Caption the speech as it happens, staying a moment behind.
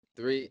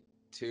Three,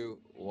 two,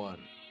 one.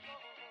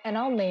 And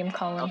I'll name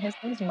call him. His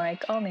name's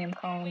Mike. I'll name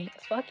call him.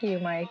 Fuck you,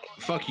 Mike.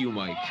 Fuck you,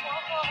 Mike.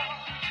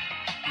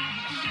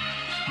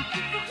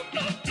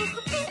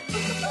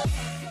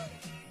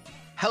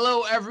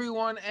 Hello,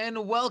 everyone,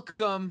 and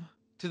welcome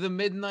to the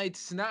Midnight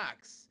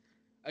Snacks,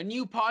 a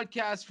new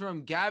podcast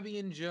from Gabby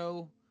and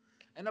Joe,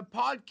 and a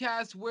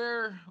podcast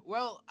where,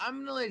 well, I'm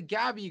going to let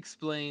Gabby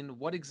explain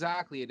what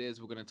exactly it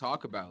is we're going to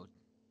talk about.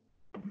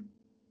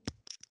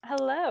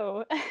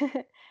 Hello.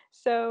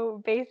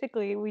 So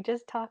basically, we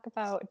just talk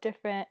about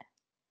different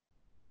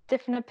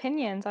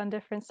opinions on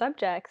different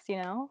subjects, you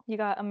know? You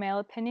got a male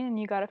opinion and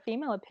you got a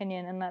female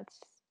opinion, and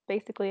that's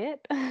basically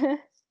it.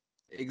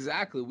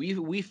 Exactly.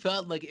 We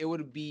felt like it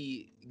would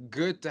be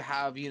good to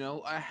have,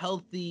 a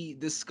healthy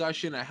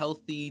discussion, a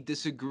healthy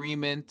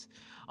disagreement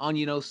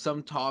on,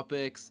 some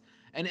topics.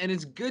 And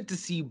it's good to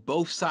see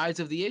both sides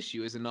of the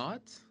issue, is it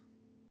not?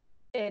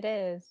 It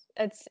is.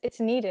 It's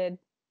needed.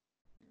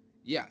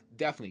 Yeah,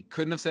 definitely.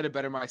 Couldn't have said it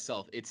better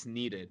myself. It's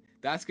needed.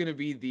 That's gonna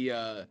be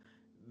the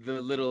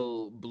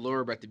little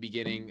blurb at the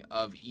beginning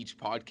of each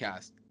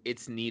podcast.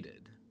 It's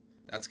needed.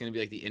 That's gonna be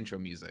like the intro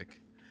music.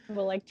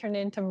 We'll like turn it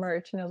into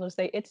merch and it'll just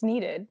say it's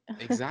needed.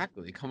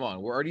 Exactly. Come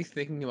on. We're already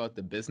thinking about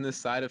the business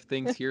side of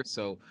things here.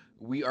 So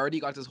we already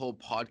got this whole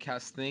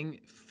podcast thing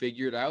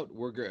figured out.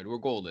 We're good. We're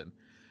golden.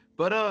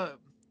 But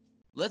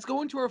let's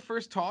go into our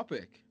first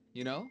topic,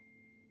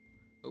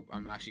 Oh,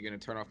 I'm actually gonna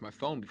turn off my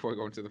phone before we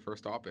go into the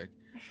first topic.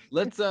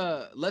 Let's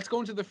go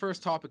into the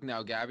first topic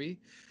now, Gabby.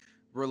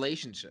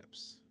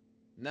 Relationships.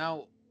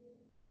 Now,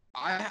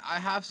 I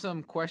have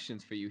some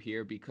questions for you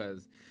here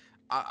because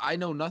I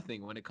know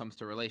nothing when it comes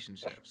to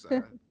relationships.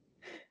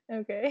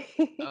 Okay.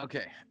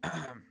 Okay.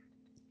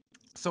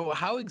 So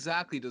how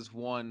exactly does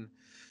one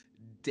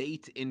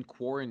date in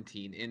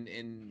quarantine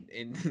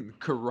in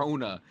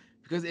corona,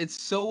 because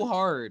it's so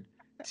hard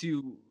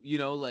to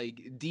like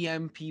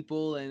DM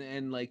people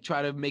and like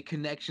try to make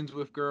connections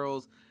with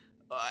girls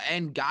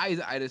and guys,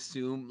 I'd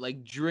assume,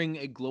 like during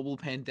a global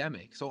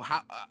pandemic. So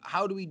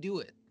how do we do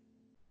it?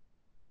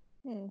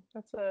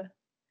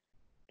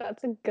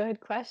 That's a good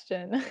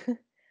question.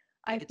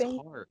 I It's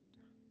think hard.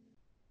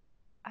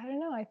 I don't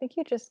know. I think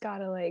you just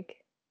gotta like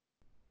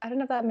I don't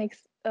know if that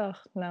makes. Oh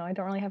no, I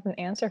don't really have an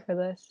answer for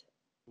this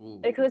Ooh.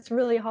 because it's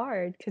really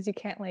hard because you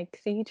can't like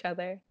see each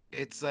other.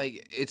 It's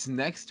like it's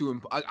next to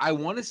I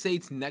want to say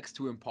it's next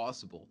to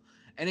impossible,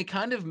 and it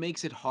kind of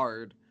makes it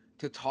hard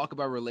to talk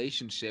about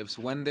relationships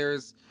when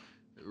there's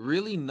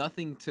really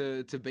nothing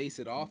to base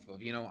it off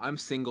of. I'm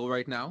single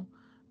right now,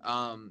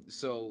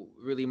 so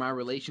really my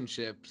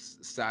relationships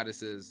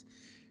status is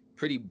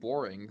pretty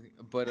boring.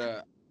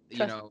 But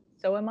Trust me,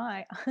 so am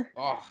I.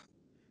 oh,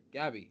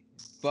 Gabby.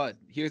 But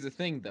here's the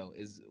thing, though,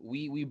 is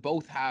we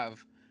both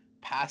have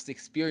past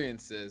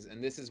experiences,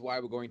 and this is why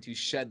we're going to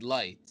shed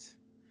light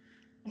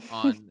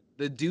on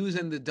the do's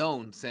and the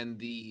don'ts and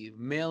the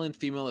male and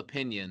female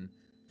opinion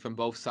from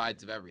both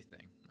sides of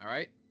everything. All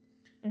right.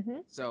 Hmm.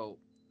 So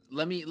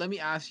let me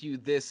ask you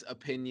this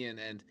opinion,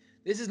 and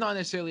this is not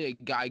necessarily a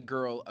guy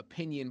girl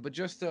opinion, but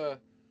just an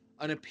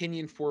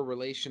opinion for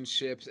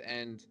relationships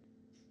and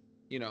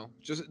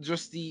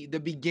just the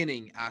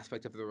beginning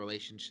aspect of the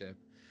relationship.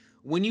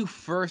 When you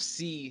first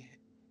see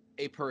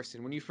a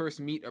person, when you first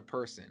meet a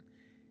person,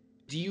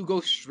 do you go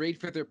straight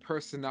for their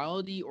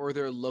personality or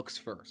their looks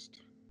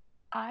first?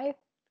 I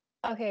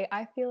okay.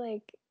 I feel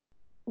like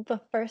the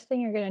first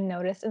thing you're gonna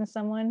notice in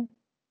someone,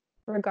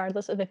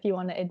 regardless of if you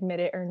want to admit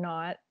it or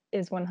not,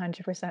 is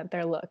 100%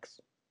 their looks.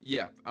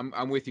 Yeah,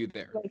 I'm with you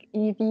there. Like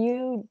if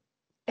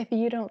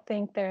you don't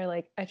think they're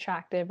like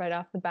attractive right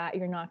off the bat,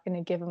 you're not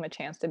gonna give them a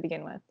chance to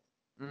begin with.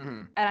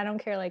 Hmm. And I don't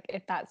care like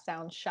if that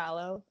sounds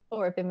shallow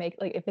or if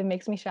it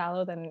makes me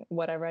shallow, then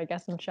whatever, I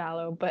guess I'm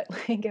shallow. But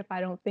like if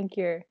I don't think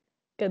you're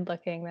good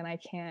looking, then I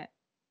can't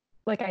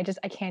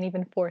I can't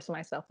even force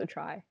myself to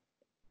try.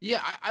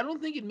 Yeah, I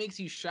don't think it makes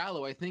you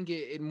shallow. I think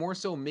it more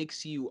so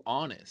makes you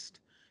honest.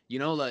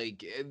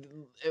 Like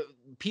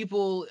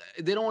people,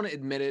 they don't want to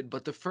admit it,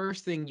 but the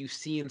first thing you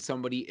see in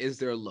somebody is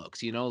their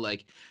looks.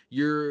 Like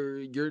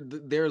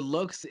their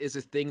looks is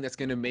a thing that's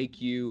gonna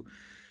make you,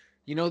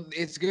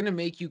 it's gonna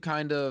make you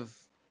kind of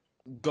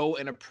go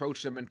and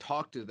approach them and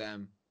talk to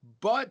them.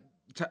 But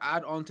to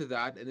add on to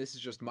that, and this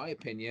is just my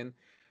opinion,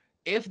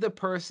 if the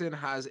person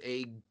has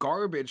a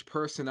garbage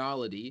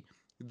personality,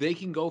 they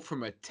can go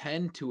from a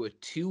 10 to a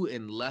 2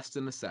 in less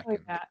than a Oh second.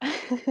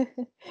 yeah.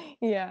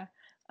 Yeah.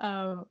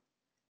 Um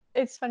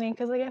it's funny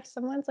because like if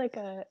someone's like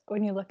a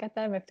when you look at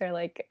them, if they're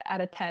like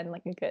at a 10,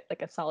 like you get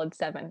like a solid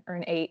 7 or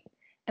an 8,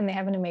 and they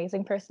have an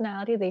amazing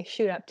personality, they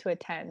shoot up to a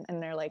 10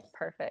 and they're like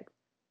perfect.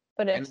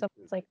 But if And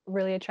someone's like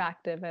really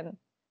attractive and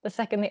the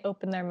second they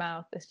open their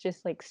mouth, it's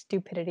just like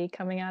stupidity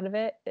coming out of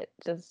it, it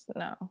just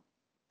no,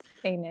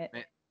 ain't it.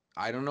 man,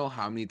 I don't know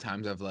how many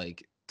times I've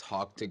like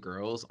talked to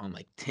girls on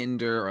like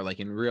Tinder or like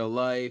in real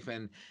life,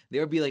 and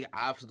they'll be like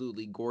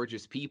absolutely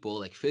gorgeous people,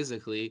 like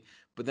physically,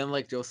 but then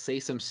like they'll say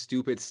some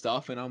stupid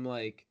stuff, and I'm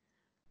like,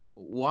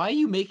 why are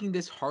you making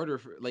this harder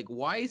for, like,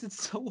 why is it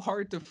so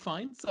hard to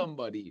find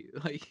somebody?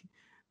 Like,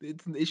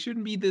 it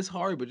shouldn't be this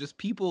hard, but just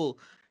people's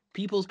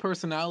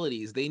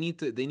personalities, they need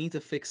to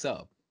fix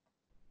up.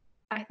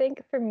 I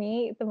think for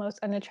me, the most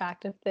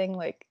unattractive thing,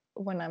 like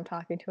when I'm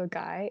talking to a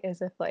guy,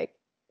 is if like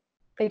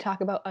they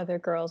talk about other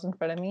girls in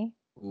front of me.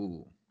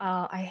 Ooh.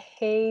 I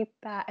hate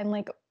that. And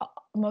like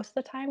most of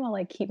the time, I'll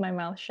like keep my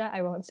mouth shut.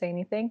 I won't say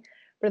anything.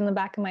 But in the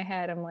back of my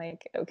head, I'm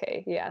like,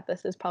 okay, yeah,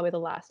 this is probably the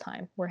last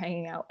time we're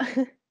hanging out.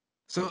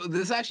 So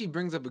this actually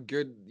brings up a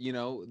good,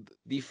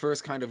 the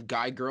first kind of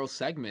guy girl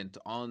segment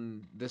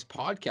on this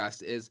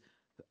podcast is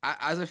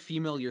as a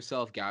female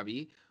yourself,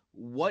 Gabby,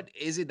 what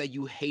is it that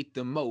you hate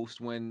the most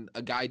when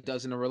a guy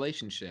does in a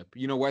relationship?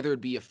 Whether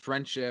it be a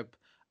friendship,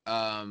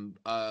 an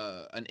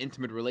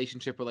intimate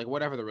relationship, or like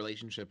whatever the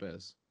relationship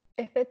is.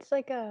 If it's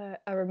like a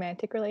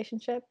romantic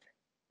relationship,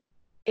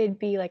 it'd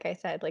be like I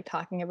said, like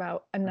talking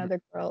about Mhm.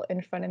 another girl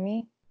in front of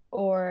me.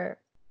 Or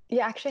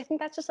yeah, actually I think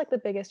that's just like the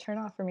biggest turn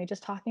off for me,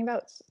 just talking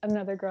about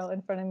another girl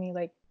in front of me.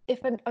 Like if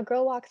a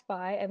girl walks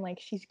by and like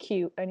she's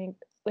cute and you,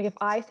 like if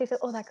I say so,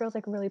 oh that girl's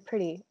like really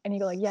pretty and you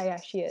go like yeah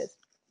she is,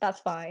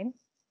 that's fine.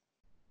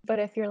 But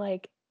if you're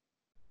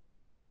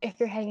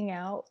hanging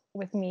out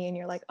with me and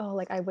you're like oh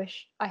like I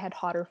wish I had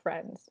hotter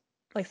friends,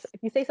 like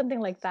if you say something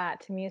like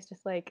that to me, it's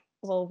just like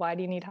well why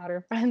do you need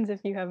hotter friends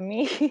if you have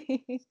me?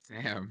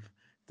 Damn,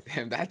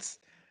 damn, that's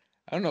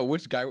I don't know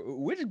which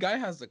guy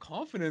has the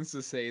confidence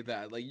to say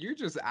that. Like you're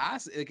just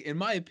like, in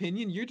my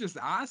opinion, you're just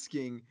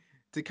asking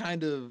to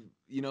kind of,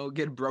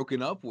 get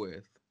broken up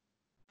with.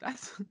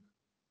 That's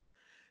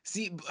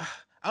see,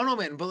 I don't know,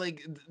 man, but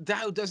like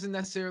that doesn't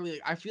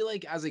necessarily. I feel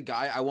like as a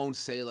guy, I won't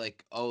say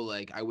like, oh,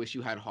 like I wish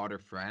you had hotter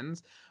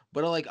friends,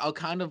 but I'll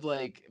kind of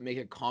like make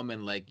a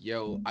comment like,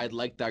 yo, I'd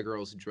like that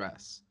girl's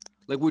dress.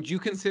 Like, would you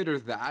consider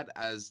that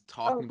as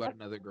talking Oh, about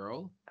another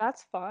girl?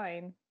 that's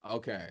fine.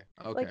 Okay,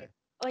 Like okay.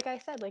 like I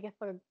said, like if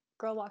a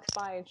girl walks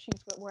by and she's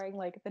wearing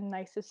like the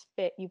nicest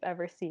fit you've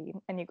ever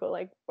seen, and you go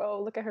like,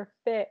 "Bro, look at her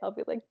fit," I'll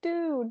be like,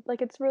 "Dude,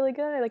 like it's really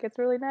good, like it's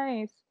really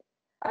nice."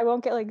 I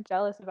won't get like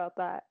jealous about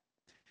that.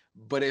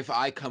 But if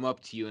I come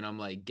up to you and I'm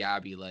like,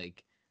 Gabby,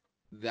 like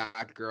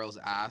that girl's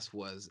ass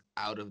was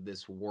out of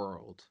this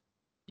world,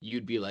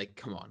 you'd be like,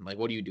 come on, like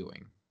what are you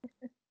doing?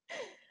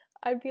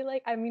 I'd be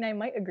like, I mean, I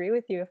might agree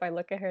with you if I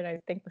look at her and I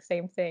think the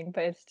same thing,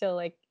 but it's still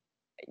like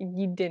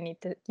you didn't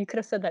need to. You could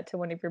have said that to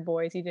one of your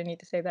boys. You didn't need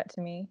to say that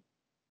to me.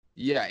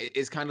 Yeah,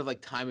 it's kind of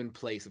like time and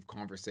place of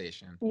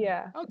conversation.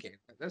 Yeah, Okay,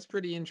 that's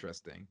pretty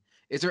interesting.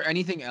 Is there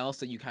anything else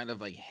that you kind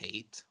of like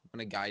hate when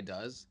a guy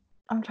does?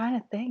 I'm trying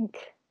to think.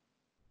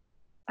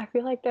 I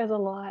feel like there's a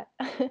lot.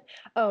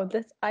 Oh,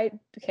 this I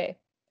okay.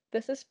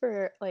 This is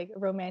for like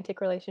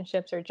romantic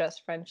relationships or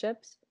just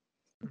friendships.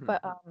 Mhm.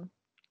 But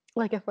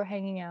like if we're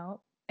hanging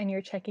out and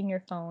you're checking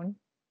your phone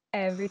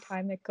every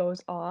time it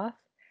goes off,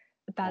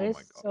 that Oh my is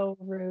God. so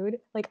rude.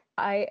 Like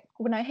I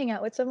when I hang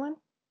out with someone,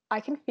 I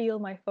can feel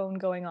my phone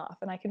going off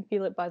and I can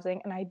feel it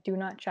buzzing and I do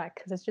not check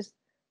because it's just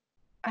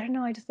I don't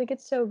know, I just think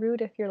it's so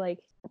rude if you're like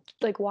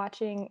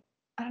watching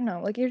I don't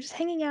know, like you're just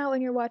hanging out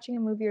and you're watching a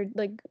movie or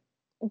like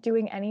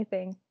doing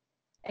anything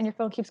and your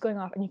phone keeps going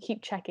off and you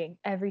keep checking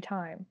every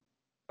time.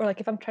 Or like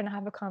if I'm trying to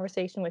have a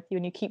conversation with you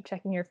and you keep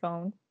checking your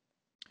phone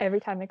every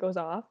time it goes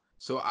off.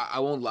 So I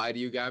won't lie to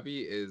you,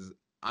 Gabby, is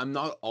I'm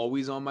not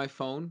always on my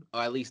phone,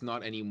 or at least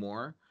not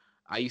anymore.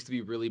 I used to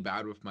be really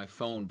bad with my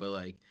phone, but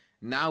like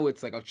now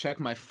it's like I'll check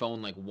my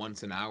phone like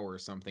once an hour or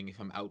something if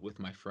I'm out with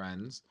my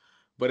friends.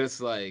 But it's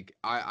like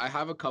I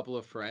have a couple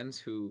of friends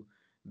who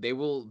they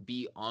will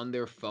be on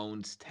their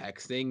phones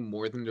texting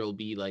more than they'll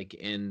be like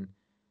in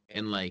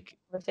like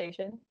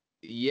Conversation.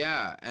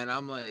 yeah, and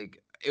I'm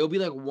like, it'll be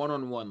like one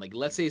on one. Like,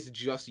 let's say it's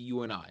just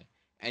you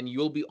and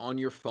you'll be on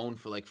your phone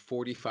for like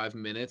 45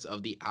 minutes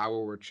of the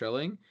hour we're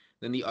chilling.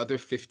 Then the other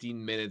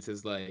 15 minutes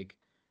is like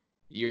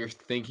you're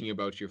thinking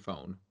about your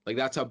phone. Like,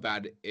 that's how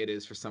bad it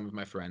is for some of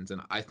my friends.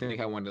 And I think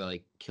I want to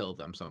like kill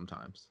them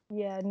sometimes.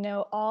 Yeah,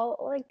 no, all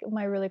like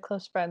my really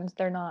close friends,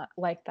 they're not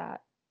like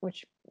that,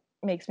 which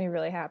makes me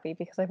really happy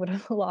because I would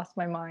have lost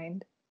my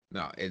mind.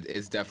 No,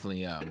 it's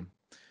definitely,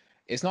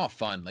 it's not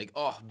fun. Like,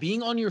 oh,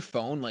 being on your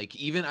phone, like,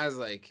 even as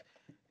like,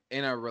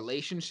 in a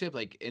relationship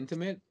like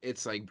intimate,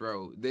 it's like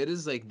bro, that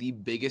is like the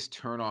biggest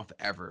turn off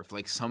ever if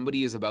like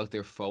somebody is about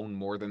their phone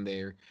more than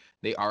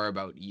they are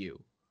about you,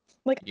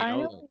 Like you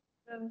know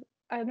like,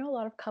 I know a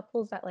lot of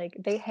couples that like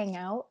they hang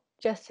out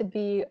just to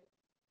be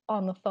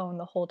on the phone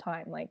the whole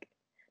time. Like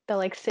they'll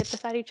like sit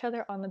beside each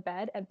other on the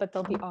bed and but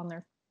they'll be on their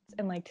phones.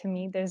 And like to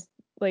me there's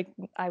like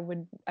I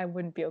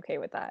wouldn't be okay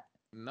with that.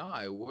 no,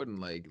 I wouldn't.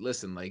 Like,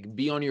 listen, like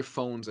be on your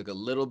phones like a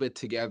little bit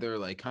together,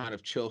 like kind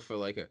of chill for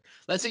like a,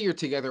 let's say you're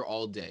together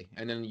all day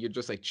and then you're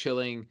just like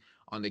chilling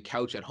on the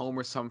couch at home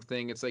or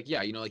something. It's like,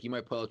 yeah, like you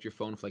might pull out your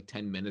phone for like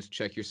 10 minutes,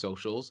 check your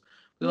socials,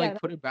 but then Yeah,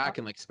 like put it back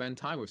and like spend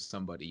time with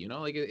somebody,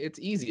 like it's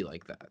easy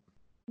like that.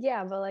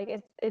 yeah, but like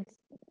it's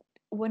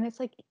when it's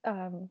like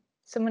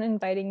someone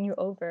inviting you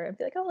over and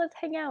be like, "Oh, let's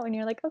hang out." And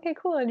you're like, "Okay,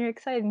 cool." And you're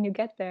excited and you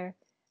get there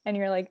and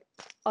you're like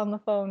on the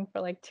phone for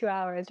like 2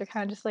 hours. You're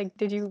kind of just like,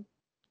 "Did you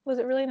was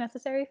it really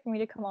necessary for me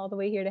to come all the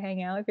way here to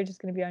hang out if you're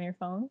just going to be on your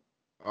phone?"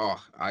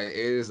 Oh, it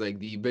is like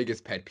the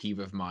biggest pet peeve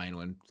of mine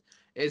when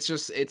it's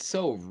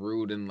so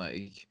rude and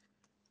like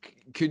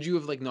could you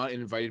have like not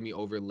invited me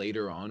over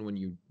later on when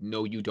you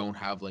know you don't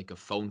have like a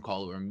phone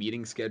call or a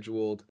meeting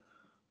scheduled?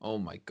 Oh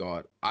my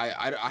God.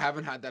 I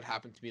haven't had that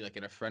happen to me like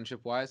in a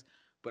friendship wise,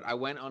 but I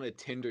went on a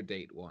Tinder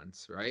date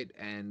once, right?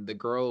 And the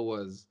girl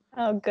was,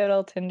 Oh, good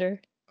old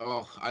Tinder.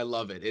 oh, I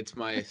love it. It's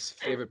my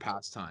favorite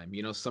pastime.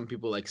 You know, some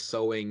people like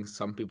sewing,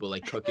 some people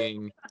like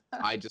cooking.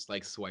 I just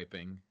like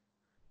swiping.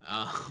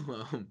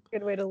 Um,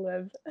 Good way to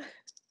live.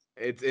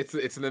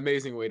 it's an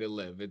amazing way to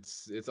live.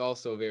 It's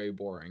also very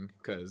boring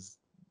because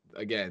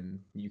again,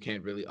 you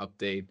can't really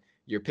update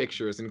your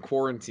pictures in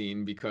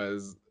quarantine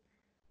because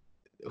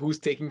who's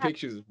taking Yeah,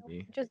 pictures of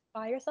me? just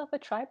buy yourself a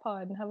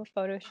tripod and have a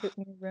photo shoot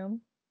in your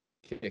room.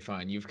 Okay,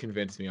 fine. You've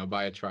convinced me. I'll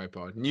buy a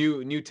tripod.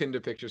 New Tinder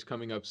pictures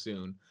coming up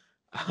soon.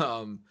 Watch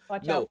out.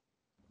 No.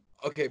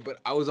 Okay, but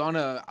I was on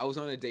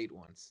a date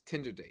once,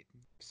 Tinder date.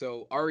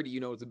 So already you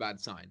know it's a bad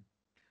sign.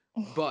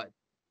 But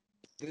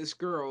this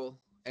girl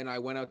and I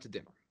went out to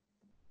dinner.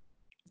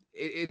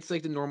 It's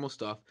like the normal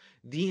stuff.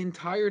 The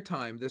entire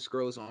time this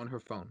girl is on her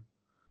phone.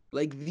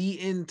 Like the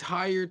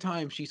entire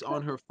time she's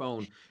on her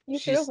phone. You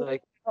should have She's waited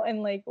like, out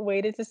and like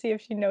waited to see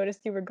if she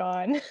noticed you were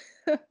gone.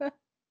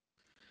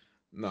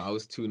 no, I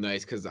was too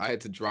nice because I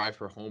had to drive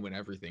her home and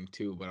everything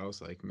too. But I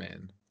was like,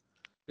 man,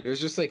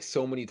 there's just like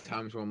so many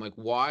times where I'm like,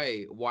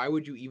 why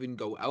would you even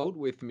go out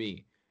with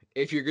me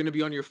if you're gonna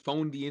be on your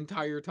phone the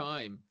entire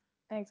time?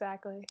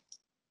 Exactly.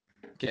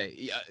 Okay,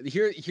 yeah,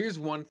 here's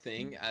one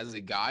thing as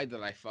a guy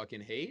that I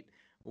fucking hate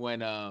when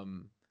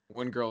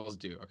girls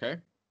do, okay?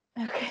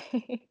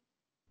 Okay.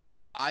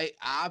 I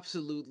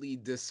absolutely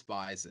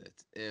despise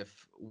it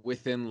if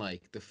within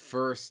like the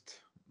first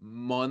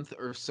month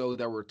or so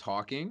that we're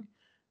talking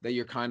that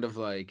you're kind of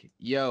like,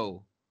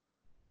 yo,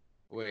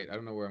 wait, I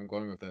don't know where I'm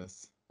going with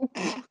this.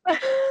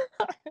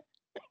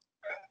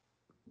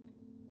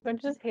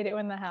 Don't you just hate it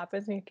when that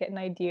happens and you get an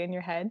idea in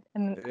your head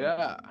and then when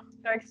Yeah. you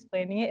start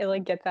explaining it, it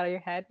like gets out of your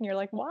head and you're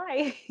like,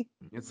 why?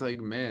 It's like,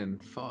 man,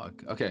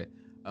 fuck. Okay.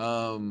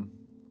 Um,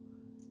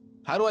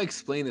 how do I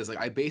explain this? Like,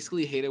 I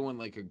basically hate it when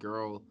like a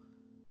girl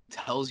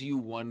tells you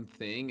one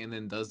thing and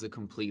then does the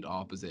complete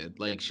opposite.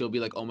 Like, she'll be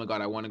like, "Oh my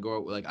God, I want to go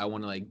out, like I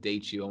want to like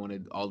date you. I want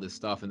to all this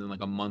stuff." And then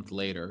like a month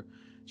later,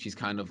 she's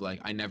kind of like,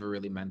 "I never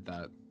really meant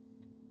that."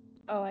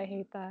 Oh, I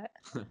hate that.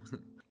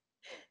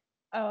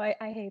 Oh, I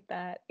hate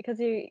that because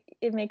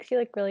it makes you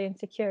like really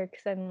insecure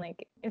because then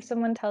like if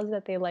someone tells you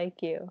that they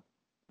like you,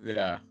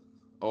 Yeah.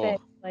 then Oh,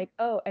 like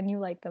oh and you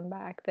like them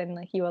back, then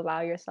like you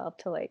allow yourself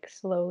to like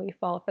slowly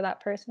fall for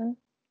that person.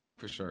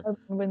 for sure. Or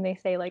when they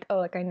say like oh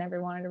like I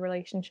never wanted a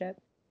relationship,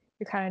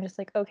 you're kind of just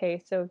like okay,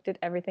 so did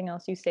everything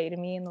else you say to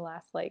me in the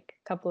last like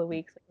couple of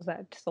weeks, was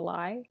that just a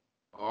lie?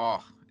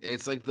 Oh,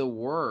 it's like the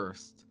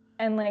worst.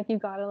 And like you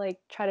gotta like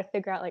try to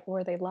figure out like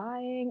were they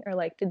lying or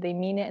like did they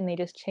mean it and they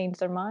just changed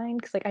their mind?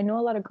 Because like I know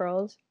a lot of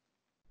girls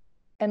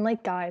and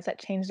like guys that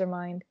change their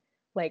mind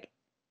like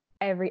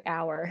every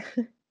hour.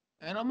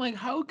 And I'm like,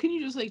 how can you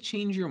just like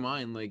change your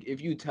mind? Like, if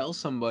you tell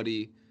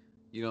somebody,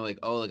 you know, like,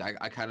 oh, like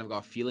I kind of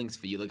got feelings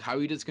for you, like, how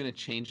are you just gonna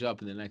change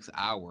up in the next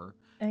hour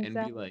and be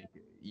Exactly. like,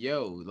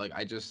 yo, like,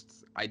 I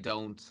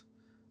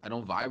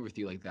don't vibe with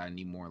you like that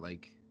anymore.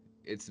 Like,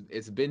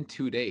 it's been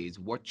 2 days.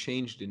 What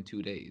changed in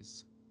 2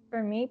 days?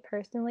 For me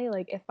personally,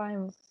 like if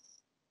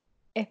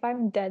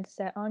I'm dead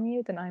set on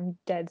you, then I'm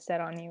dead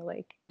set on you.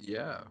 Like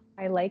Yeah,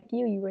 I like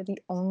you, you are the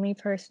only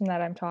person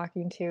that I'm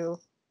talking to.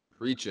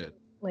 preach it.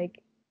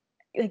 Like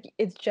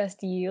it's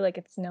just you, like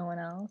it's no one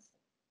else.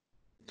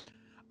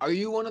 Are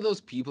you one of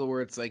those people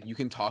where it's like you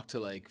can talk to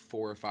like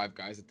 4 or 5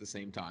 guys at the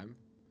same time?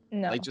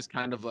 Like, No. just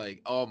kind of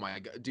like, oh my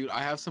God, dude,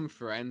 I have some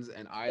friends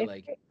and If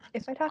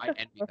if I talk I to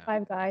envy four or them.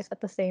 five guys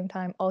at the same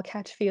time, I'll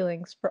catch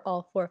feelings for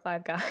all four or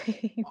five guys.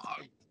 Oh,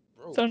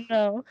 bro, So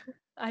no,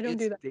 I don't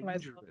it's do that to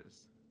myself.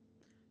 dangerous.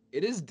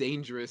 It is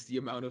dangerous the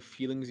amount of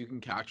feelings you can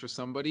catch for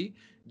somebody.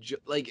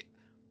 Like,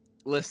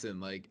 listen,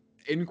 like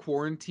in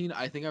quarantine,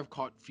 I think I've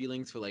caught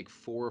feelings for like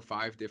 4 or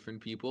 5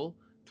 different people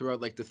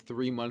throughout like the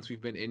 3 months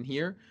we've been in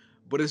here.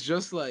 But it's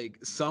just like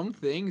some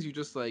things you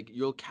just like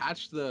you'll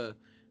catch their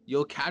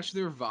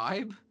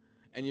vibe,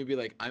 and you'll be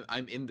like,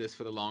 I'm in this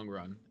for the long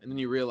run, and then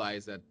you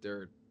realize that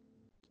they're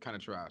kind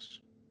of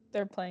trash.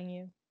 They're playing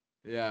you.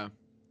 Yeah,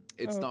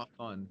 it's Oh, not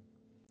fun.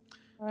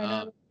 I know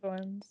Uh, those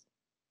ones.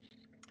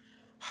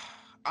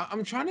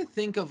 I'm trying to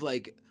think of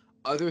like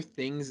other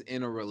things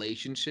in a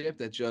relationship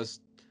that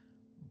just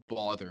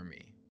bother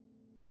me.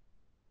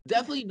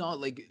 Definitely not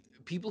like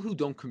people who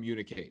don't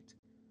communicate.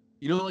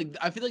 You know, like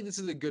I feel like this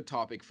is a good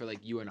topic for like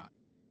you and I.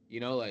 You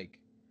know, like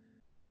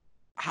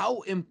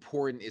how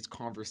important is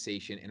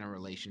conversation in a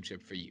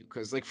relationship for you?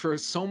 Because like for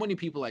so many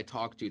people I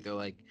talk to, they're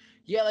like,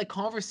 yeah, like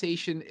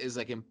conversation is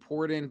like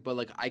important, but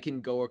like I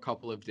can go a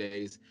couple of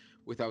days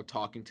without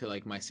talking to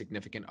like my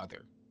significant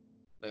other.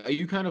 Like, are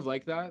you kind of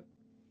like that?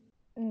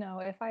 No,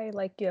 if I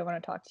like you, I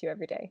want to talk to you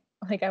every day.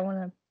 Like I want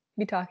to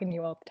be talking to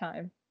you all the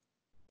time.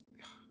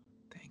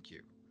 Thank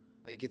you.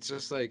 Like it's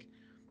just like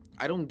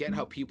I don't get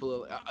how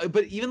people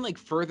but even like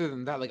further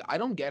than that, like I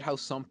don't get how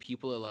some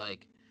people are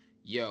like,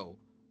 yo,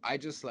 I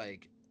just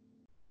like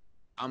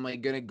I'm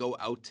like gonna go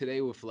out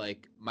today with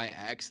like my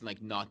ex and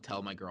like not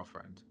tell my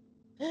girlfriend.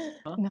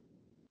 Huh?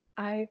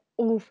 No,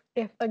 oof,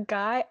 if a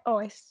guy, oh,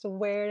 I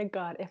swear to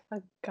God, if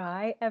a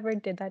guy ever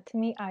did that to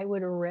me, I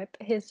would rip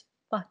his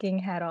fucking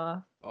head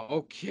off.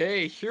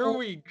 Okay, here Oh,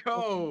 we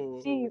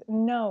go. geez,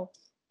 no.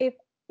 If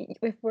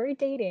if we're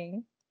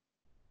dating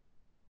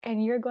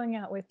and you're going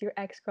out with your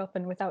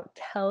ex-girlfriend without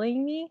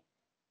telling me,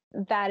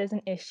 that is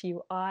an issue.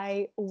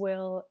 I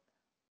will,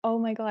 oh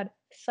my God,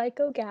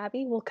 Psycho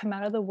Gabby will come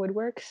out of the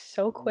woodwork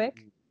so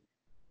quick.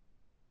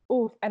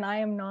 Oof, and I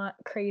am not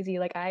crazy.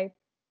 Like I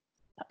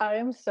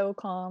am so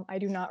calm. I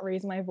do not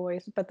raise my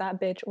voice, but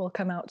that bitch will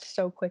come out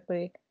so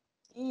quickly.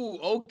 Ooh,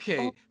 Oh,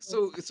 okay.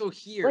 So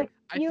here, like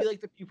I you. feel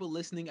like the people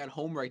listening at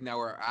home right now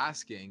are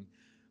asking,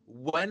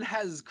 when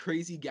has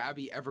Crazy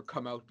Gabby ever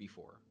come out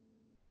before?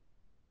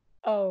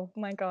 Oh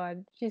my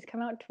God, she's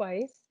come out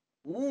twice,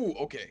 Ooh,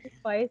 okay.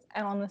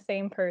 and on the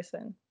same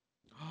person.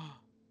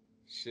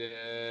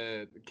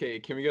 Shit. Okay,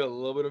 can we get a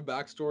little bit of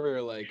backstory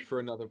or like for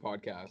another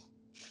podcast?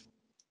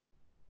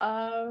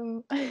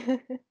 Um.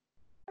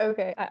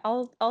 Okay,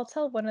 I'll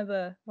tell one of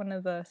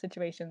the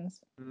situations.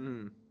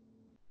 Mm.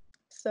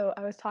 So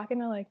I was talking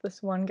to like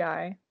this one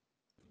guy.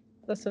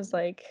 This was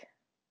like,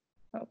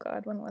 oh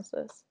God, when was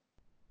this?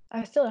 I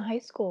was still in high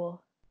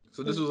school.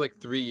 So this This- was like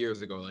 3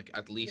 years ago, like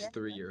at Yeah. least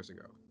 3 years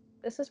ago.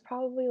 This is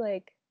probably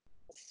like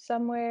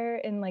somewhere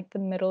in like the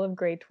middle of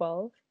grade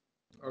 12.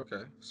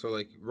 Okay, so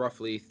like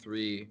roughly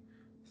 3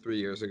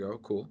 years ago.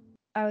 Cool.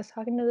 I was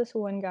talking to this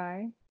one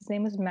guy. His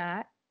name was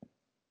Matt.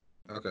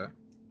 Okay.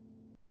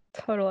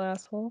 Total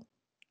asshole.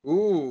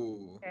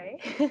 Ooh.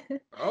 Okay.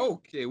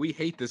 Okay, we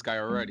hate this guy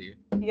already.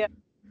 Yeah,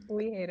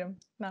 we hate him.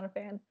 Not a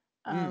fan.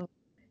 Mm. Um,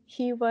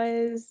 he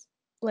was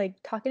like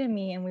talking to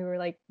me, and we were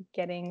like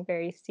getting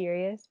very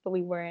serious, but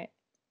we weren't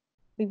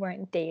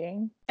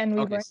dating, and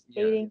we Okay. weren't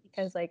Yeah. dating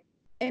because like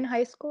in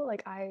high school,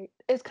 like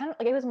it's kind of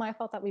like it was my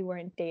fault that we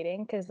weren't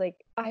dating because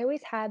like I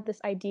always had this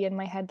idea in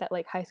my head that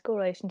like high school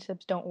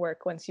relationships don't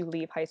work once you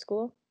leave high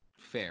school.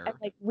 And Fair.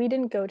 like we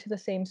didn't go to the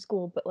same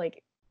school, but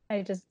like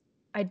I just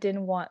I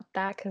didn't want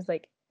that because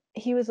like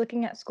he was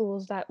looking at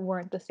schools that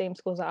weren't the same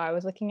schools that I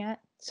was looking at.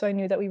 So I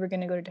knew that we were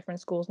gonna go to different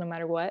schools no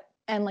matter what.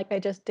 And like I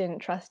just didn't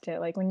trust it.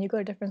 Like when you go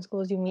to different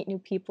schools, you meet new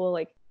people,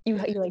 like you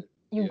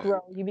Yeah.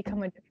 grow, you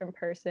become a different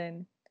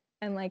person.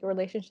 And like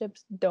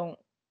relationships don't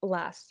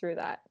last through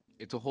that.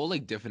 It's a whole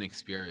like different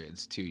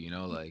experience too, you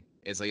know, like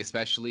it's like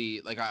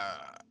especially like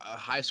a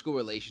high school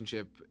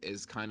relationship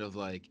is kind of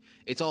like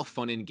it's all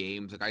fun and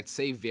games. Like I'd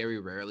say very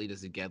rarely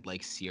does it get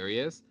like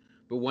serious,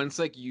 but once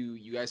like you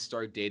guys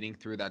start dating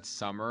through that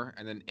summer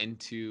and then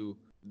into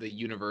the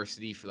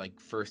university for like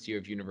first year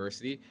of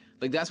university,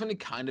 like that's when it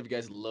kind of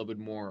gets a little bit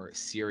more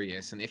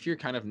serious. And if you're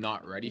kind of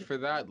not ready for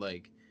that,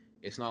 like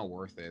it's not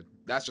worth it.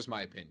 That's just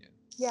my opinion.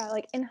 Yeah,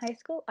 like in high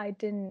school, I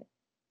didn't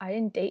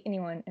date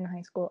anyone in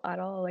high school at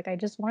all. Like I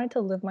just wanted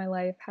to live my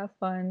life, have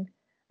fun.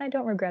 I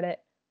don't regret it.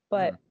 Mm.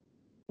 But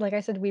like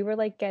I said, we were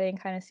like getting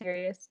kind of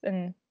serious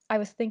and I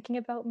was thinking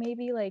about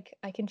maybe like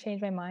I can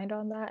change my mind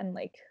on that and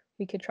like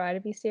we could try to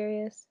be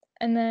serious.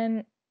 And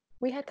then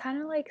we had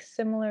kind of like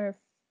similar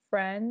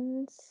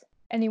friends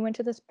and he went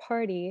to this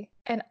party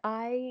and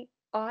I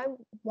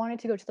wanted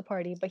to go to the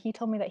party, but he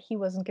told me that he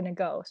wasn't going to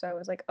go. So I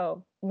was like,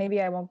 "Oh,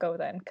 maybe I won't go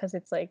then because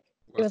it's like it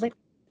What's was the like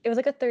it was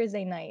like a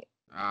Thursday night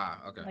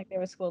okay. and like there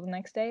was school the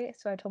next day."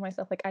 So I told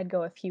myself like I'd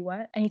go if he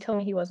went and he told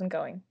me he wasn't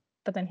going.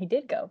 But then he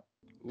did go.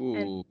 And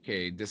Ooh,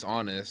 okay,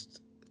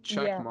 dishonest.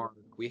 Check yeah, mark.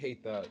 We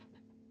hate that.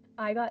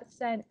 I got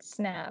sent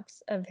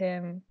snaps of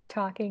him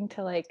talking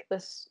to like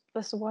this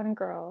one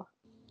girl,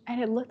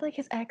 and it looked like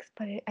his ex,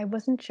 but I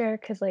wasn't sure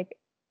because like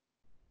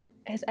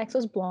his ex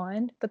was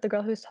blonde, but the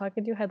girl who was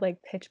talking to had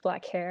like pitch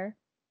black hair.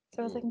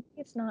 So I was like, Ooh.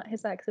 maybe it's not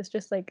his ex. It's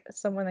just like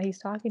someone that he's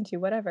talking to,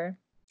 whatever.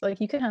 Like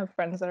you can have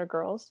friends that are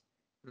girls.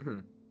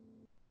 Mhm.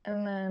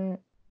 And then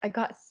I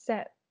got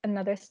sent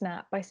another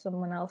snap by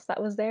someone else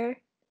that was there,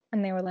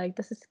 and they were like,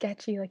 "This is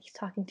sketchy. Like he's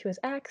talking to his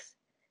ex."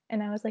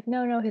 And I was like,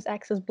 "No, no, his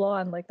ex is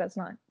blonde. Like that's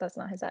not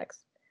his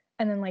ex."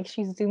 And then like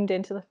she zoomed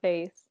into the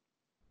face,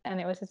 and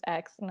it was his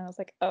ex, and I was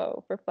like,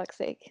 "Oh, for fuck's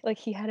sake!" Like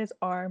he had his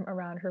arm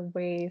around her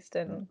waist,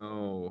 and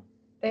No.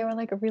 they were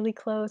like really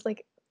close.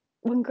 Like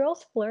when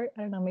girls flirt,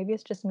 I don't know, maybe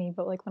it's just me,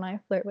 but like when I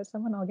flirt with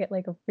someone, I'll get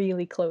like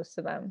really close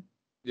to them,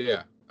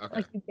 Yeah. Okay.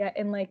 like you get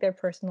in like their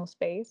personal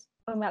space.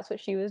 And that's what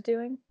she was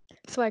doing.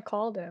 So I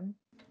called him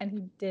and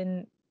he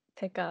didn't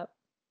pick up.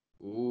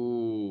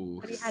 Ooh,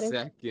 But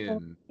second.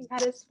 he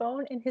had his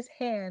phone in his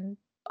hand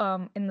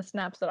in the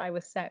snaps that I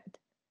was sent.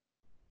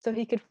 So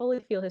he could fully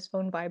feel his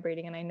phone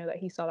vibrating and I know that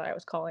he saw that I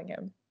was calling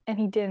him. And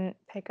he didn't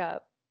pick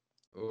up.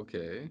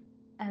 Okay.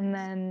 And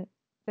then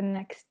the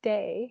next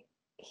day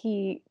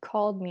he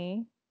called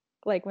me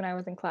like when I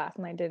was in class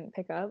and I didn't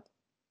pick up.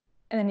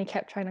 And then he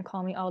kept trying to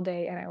call me all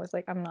day and I was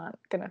like, I'm not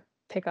gonna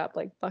pick up,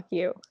 like fuck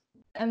you.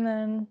 And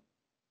then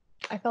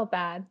I felt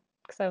bad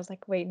because I was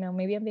like, wait, no,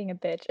 maybe I'm being a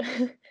bitch.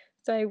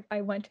 So I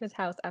went to his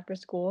house after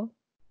school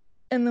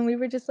And then we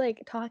were just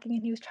like talking,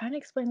 and he was trying to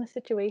explain the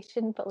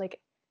situation, but like,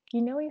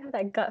 you have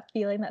that gut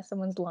feeling that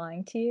someone's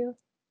lying to you.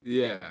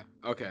 Yeah.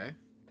 Okay.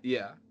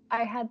 Yeah.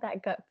 I had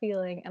that gut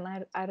feeling, and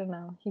I don't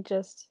know.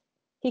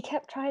 He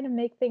kept trying to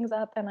make things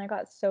up, and I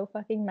got so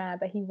fucking mad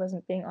that he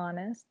wasn't being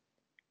honest.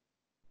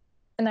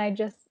 And I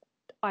just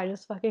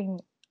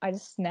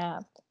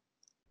snapped.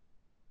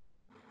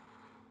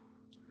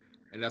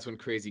 And that's when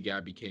Crazy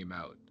Gabby came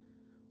out.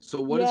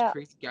 So what does Yeah,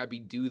 Crazy Gabby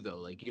do though?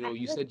 Like, I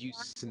you had a said you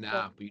glass of water.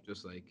 snap, you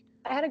just like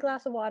I had a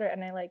glass of water,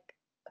 and I like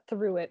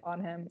threw it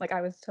on him. Like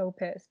I was so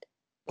pissed.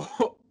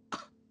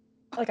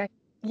 Like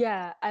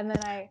yeah, and then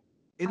I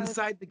was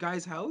inside the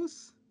guy's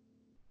house?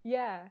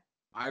 yeah.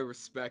 I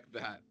respect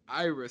that.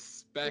 I Like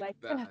respect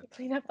you're gonna have that. to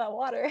clean up that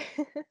water.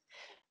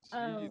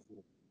 um,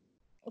 Jesus.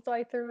 so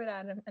I threw it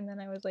at him, and then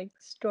I was like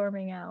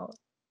storming out,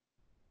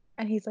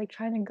 and he's like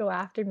trying to go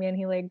after me, and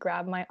he like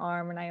grabbed my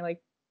arm, and I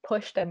like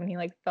pushed him, and he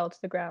like fell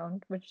to the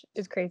ground, which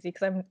is crazy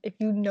because if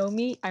you know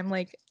me, I'm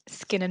like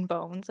skin and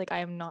bones, like I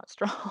am not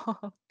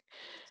strong.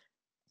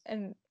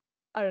 And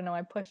I don't know,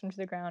 I pushed him to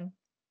the ground.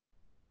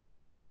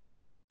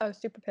 I was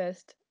super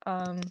pissed.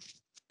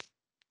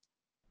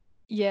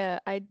 Yeah,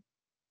 I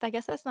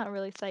guess that's not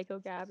really Psycho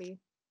Gabby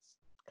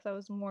because I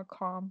was more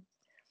calm.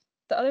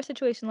 The other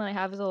situation that I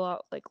have is a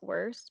lot like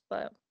worse,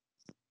 but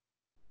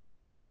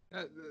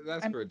That's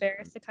I'm for a different.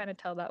 embarrassed to kind of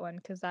tell that one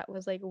because that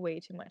was like way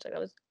too much. Like I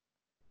was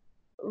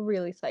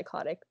really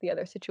psychotic. The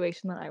other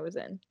situation that I was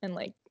in, and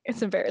like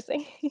it's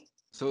embarrassing.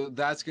 So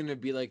that's gonna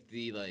be like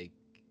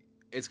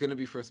it's gonna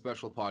be for a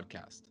special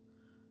podcast.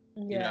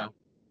 You Yeah, know?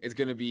 It's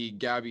gonna be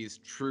Gabby's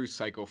true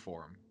psycho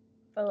form.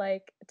 but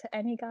like to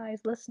any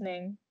guys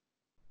listening,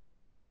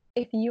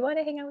 if you want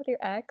to hang out with your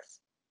ex,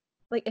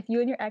 like if you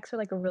and your ex are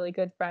like really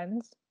good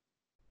friends,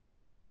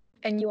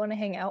 and you want to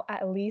hang out,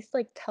 at least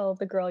like tell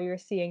the girl you're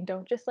seeing.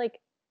 Don't just like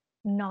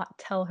not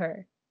tell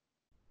her.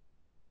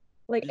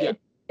 Like Yeah.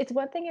 it's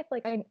one thing if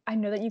like I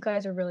know that you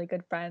guys are really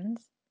good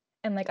friends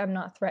and like I'm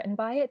not threatened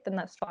by it, then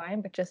that's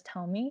fine, but just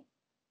tell me.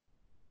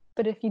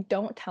 But if you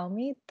don't tell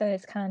me, then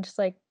it's kind of just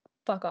like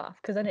fuck off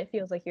because then it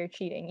feels like you're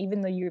cheating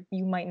even though you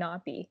might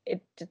not be.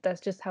 That's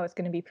just how it's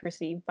going to be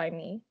perceived by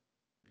me.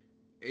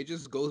 It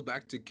just goes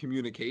back to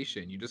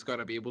communication. You just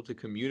gotta be able to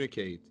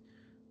communicate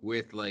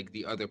with like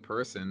the other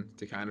person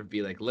to kind of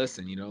be like,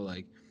 listen,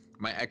 like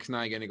my ex and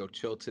I gonna go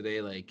chill today.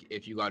 Like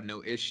if you got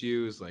no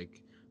issues,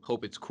 like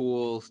hope it's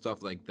cool,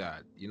 stuff like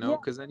that. Yeah,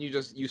 Because then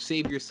you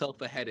save yourself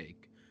a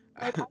headache.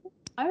 like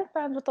I'm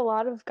friends with a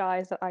lot of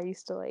guys that I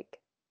used to like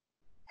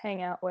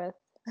hang out with.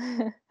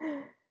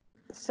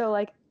 So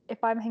like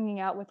if I'm hanging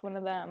out with one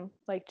of them,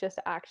 like just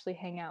to actually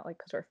hang out like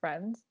cuz we're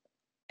friends.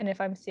 And if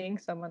I'm seeing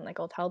someone like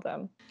I'll tell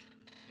them.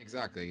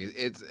 Exactly.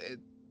 It's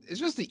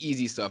just the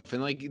easy stuff,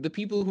 and like the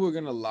people who are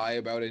gonna lie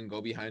about it and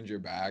go behind your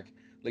back,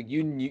 like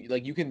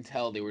you can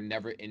tell they were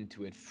never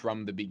into it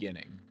from the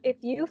beginning. If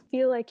you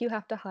feel like you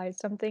have to hide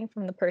something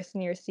from the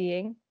person you're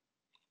seeing,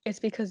 it's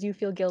because you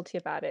feel guilty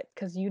about it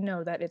because you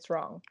know that it's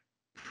wrong.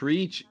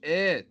 Preach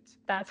it.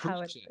 That's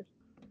how it Preach it. is.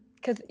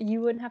 Because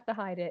you wouldn't have to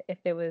hide it if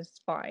it was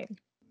fine.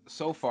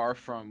 So far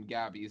from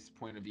Gabby's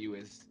point of view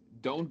is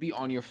don't be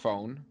on your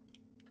phone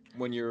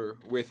when you're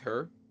with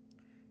her.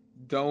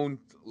 Don't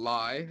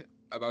lie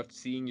about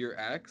seeing your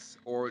ex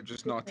or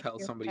just not tell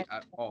somebody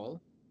at all.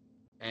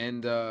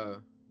 And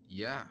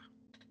yeah,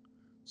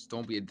 just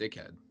don't be a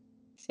dickhead.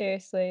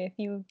 Seriously, if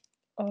you,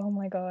 oh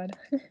my god,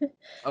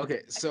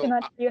 Okay, I so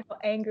cannot tell you how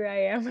angry I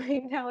am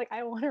right now. Like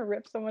I want to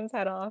rip someone's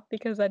head off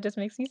because that just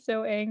makes me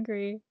so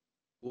angry.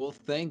 well,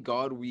 thank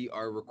God we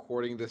are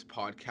recording this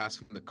podcast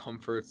from the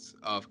comforts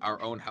of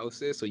our own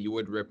houses, so you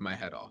would rip my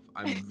head off.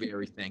 I'm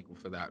very thankful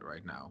for that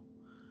right now.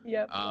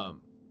 Yep.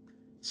 Um,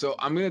 so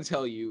I'm gonna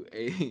tell you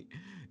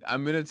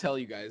I'm gonna tell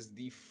you guys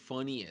the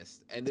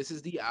funniest, and this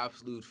is the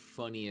absolute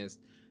funniest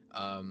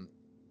um,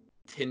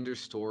 Tinder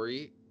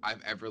story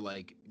I've ever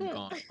like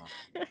gone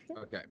on.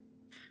 Okay,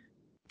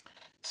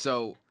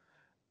 so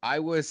I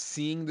was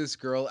seeing this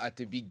girl at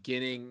the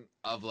beginning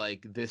of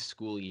like this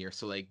school year,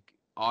 so like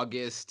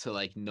August to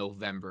like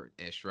November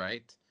ish,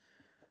 right?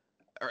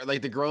 Or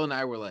like the girl and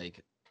I were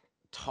like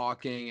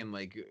talking and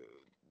like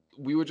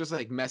we would just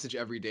like message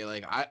every day.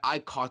 Like I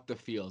caught the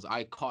feels.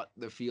 I caught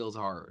the feels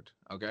hard.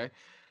 Okay.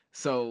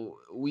 So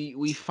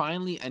we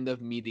finally end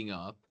up meeting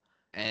up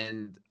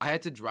and I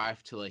had to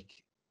drive to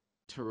like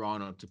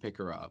Toronto to pick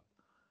her up.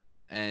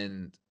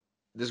 And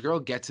this girl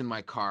gets in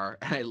my car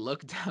and I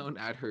look down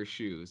at her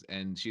shoes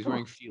and she's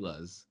wearing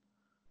Fila's.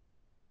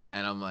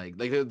 And I'm like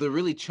the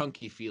really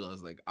chunky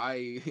Fila's. Like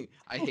I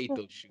hate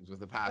those shoes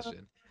with a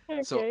passion.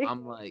 So Okay.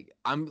 I'm like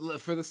I'm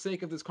for the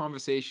sake of this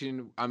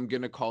conversation, I'm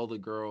gonna call the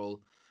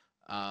girl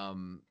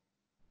um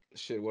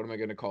shit, what am I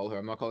gonna call her?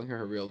 I'm not calling her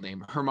her real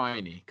name,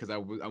 Hermione, because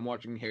I'm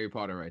watching Harry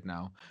Potter right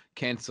now.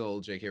 Cancel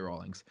J.K.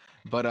 Rowling's.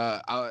 But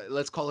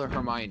let's call her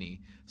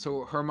Hermione.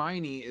 So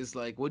Hermione is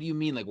like, what do you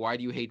mean? Like, why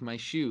do you hate my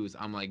shoes?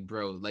 I'm like,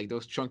 bro, like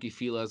those chunky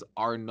Fila's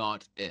are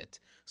not it.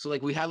 So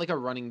like we had like a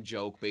running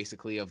joke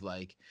basically of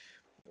like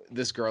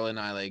this girl and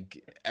I,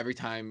 like, every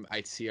time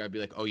I'd see her, I'd be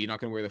like, "Oh, you're not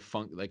gonna wear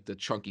the the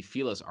chunky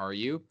feelers, are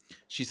you?"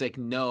 She's like,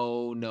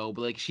 "No, no,"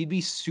 but like she'd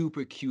be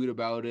super cute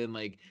about it, and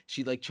like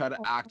she'd like try to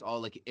act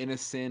all like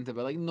innocent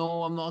about like,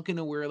 "No, I'm not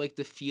gonna wear like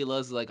the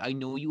feelers. Like I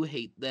know you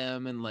hate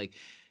them," and like,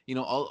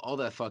 all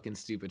that fucking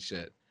stupid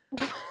shit.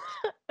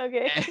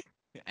 Okay. And,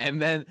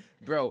 and then,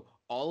 bro,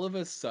 all of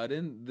a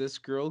sudden, this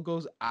girl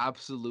goes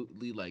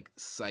absolutely like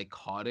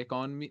psychotic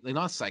on me. Like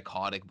not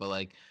psychotic, but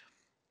like,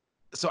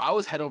 so I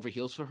was head over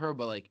heels for her,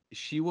 but like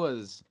she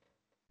was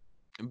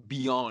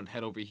beyond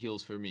head over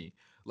heels for me.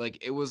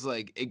 Like it was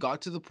like it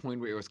got to the point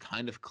where it was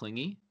kind of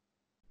clingy,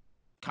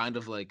 kind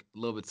of like a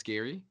little bit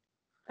scary.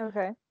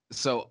 Okay.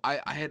 So I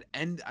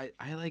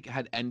like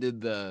had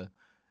ended the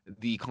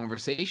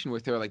conversation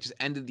with her, like just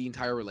ended the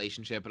entire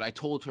relationship. But I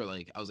told her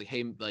like I was like,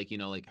 hey, like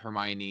like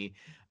Hermione,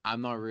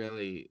 I'm not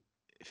really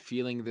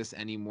feeling this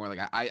anymore.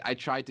 Like I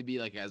tried to be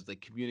like as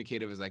like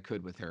communicative as I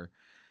could with her,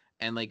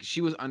 and like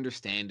she was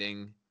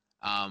understanding.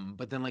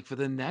 But then like for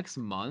the next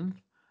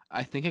month,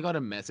 I think I got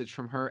a message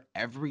from her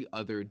every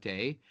other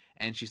day,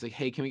 and she's like,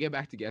 "Hey, can we get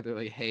back together?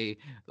 Like, hey,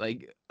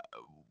 like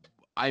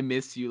I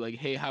miss you. Like,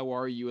 hey, how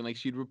are you?" And like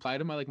she'd reply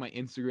to my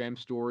Instagram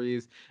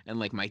stories and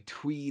like my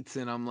tweets,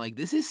 and I'm like,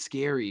 this is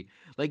scary.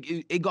 Like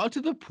it got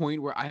to the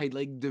point where I had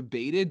like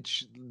debated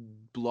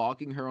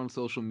blocking her on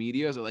social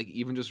medias or like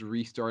even just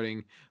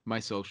restarting my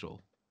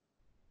social.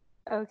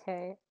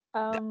 Okay.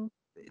 That, Um,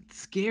 it's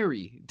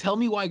scary. Tell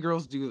me why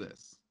girls do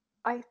this.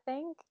 I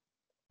think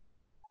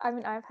I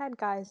mean I've had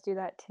guys do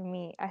that to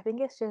me. I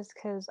think it's just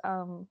because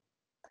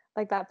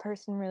like that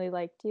person really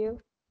liked you,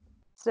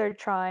 so they're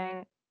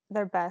trying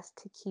their best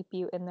to keep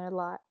you in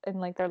in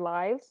like their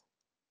lives.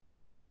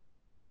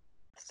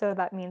 So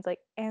that means like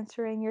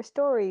answering your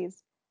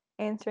stories,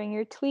 answering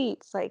your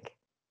tweets, like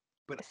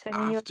But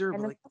sending you a but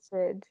random like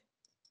message.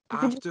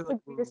 Did you after like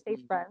agree to stay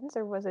friends,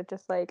 or was it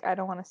just like I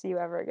don't want to see you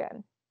ever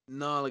again?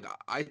 no, like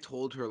I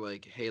told her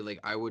like, hey, like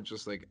I would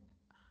just like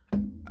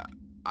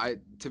I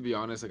to be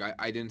honest, like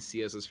I didn't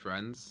see us as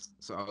friends.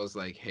 So I was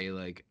like, hey,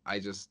 like I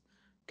just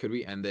could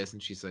we end this?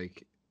 And she's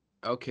like,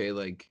 okay,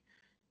 like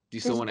do you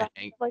Did still you want guys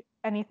to hang? have like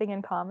anything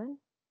in common?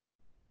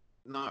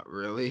 Not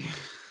really.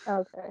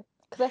 Okay,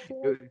 because I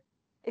feel like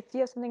if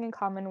you have something in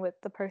common with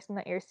the person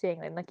that you're seeing,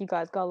 then like you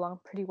guys got along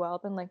pretty well,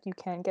 then like you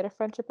can get a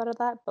friendship out of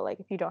that. But like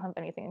if you don't have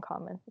anything in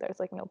common, there's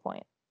like no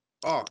point.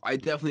 Oh, I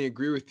definitely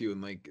agree with you.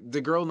 And like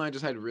the girl and I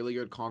just had really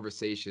good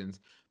conversations,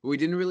 but we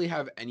didn't really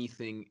have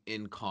anything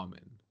in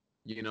common.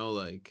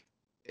 Like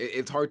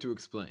it's hard to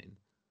explain.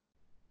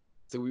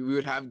 So we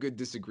would have good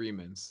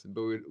disagreements,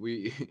 but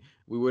we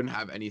wouldn't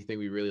have anything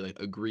we really like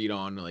agreed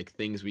on, like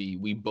things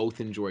we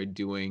both enjoyed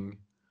doing.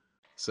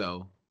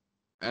 So,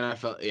 and I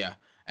felt yeah.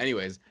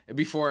 Anyways,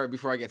 before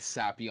I get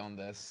sappy on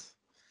this,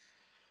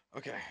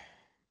 okay,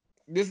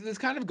 this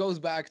kind of goes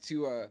back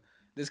to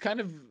this kind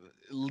of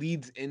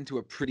leads into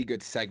a pretty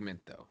good segment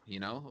though,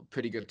 a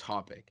pretty good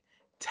topic,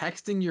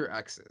 texting your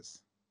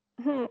exes.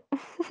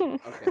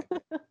 Okay,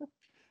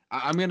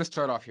 I'm gonna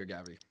start off here,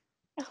 Gabby,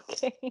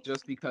 Okay.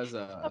 just because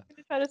I'm gonna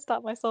try to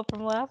stop myself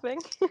from laughing.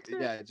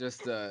 yeah,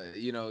 just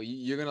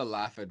you're gonna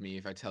laugh at me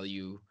if I tell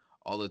you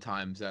all the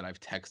times that I've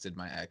texted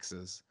my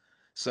exes.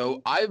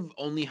 So I've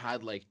only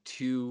had like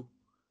two,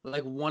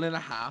 like one and a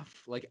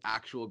half, like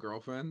actual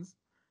girlfriends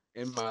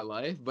in my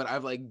life, but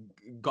I've like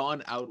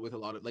gone out with a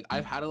lot of like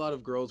I've had a lot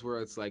of girls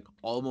where it's like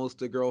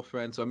almost a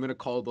girlfriend. So I'm gonna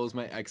call those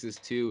my exes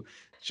too,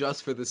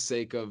 just for the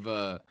sake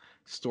of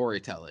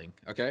storytelling.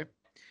 Okay.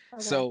 Okay.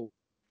 So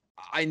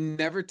I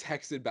never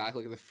texted back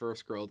like the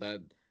first girl that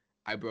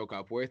I broke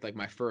up with, like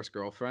my first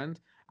girlfriend.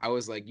 I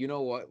was like, you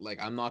know what? Like,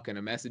 I'm not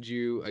gonna message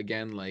you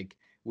again. Like,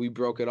 we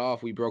broke it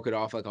off. We broke it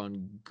off like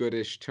on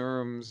goodish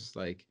terms.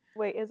 Like,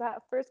 Wait, is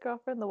that first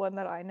girlfriend the one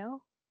that I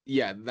know?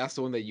 yeah, that's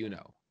the one that you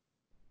know.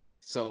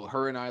 So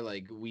her and I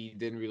like we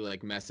didn't really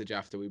like message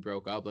after we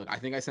broke up. Like, I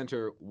think I sent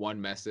her one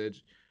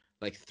message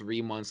like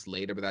 3 months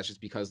later, but that's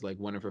just because like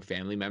one of her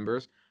family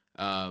members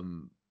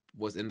um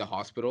was in the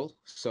hospital.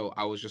 So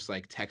I was just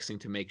like texting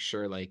to make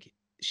sure like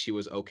she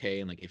was okay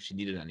and like if she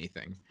needed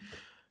anything.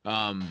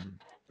 Um,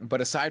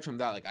 but aside from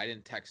that, like I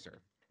didn't text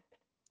her.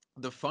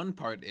 The fun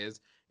part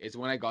is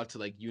when I got to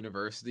like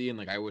university and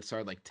like I would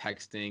start like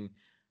texting,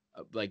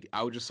 like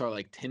I would just start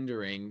like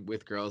Tindering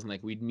with girls and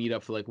like we'd meet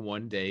up for like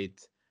one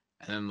date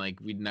and then like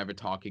we'd never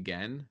talk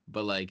again.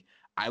 But like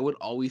I would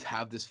always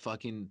have this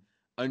fucking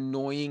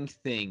annoying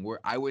thing where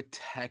I would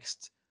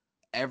text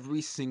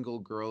every single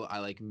girl I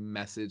like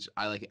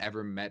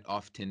ever met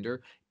off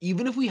Tinder,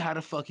 even if we had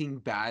a fucking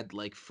bad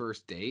like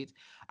first date,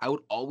 I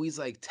would always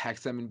like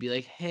text them and be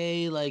like,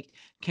 "Hey, like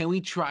can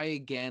we try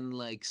again?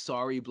 Like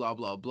sorry, blah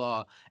blah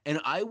blah." And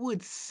I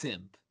would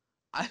simp.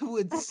 I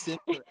would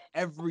simp for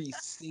every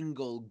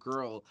single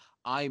girl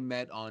I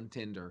met on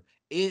Tinder.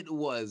 It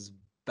was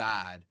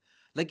bad.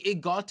 Like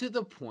it got to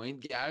the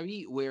point,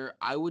 Gabby, where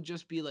I would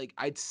just be like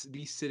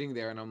be sitting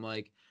there and I'm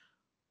like,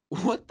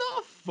 what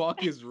the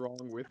fuck is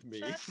wrong with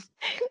me?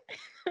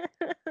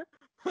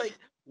 Like,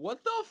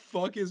 what the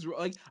fuck is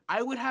like?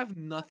 I would have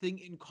nothing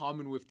in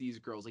common with these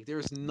girls. Like,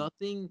 there's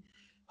nothing.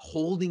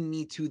 holding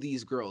me to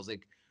these girls.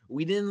 Like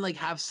we didn't like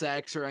have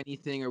sex or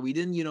anything, or we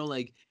didn't,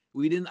 like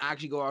we didn't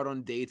actually go out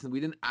on dates and we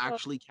didn't Oh,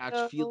 actually catch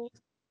no. feelings.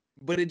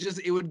 But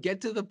it would get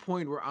to the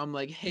point where I'm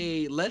like,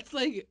 hey, let's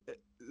like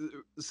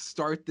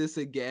start this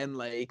again,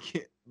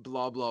 like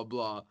blah blah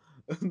blah.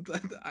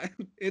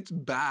 It's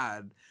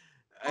bad.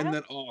 I And don't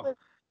then think it was,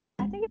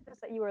 I think it's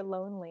just that you were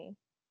lonely.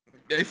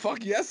 hey,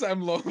 fuck yes,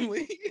 I'm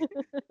lonely.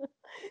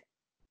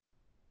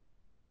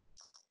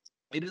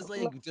 It is Lo-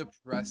 like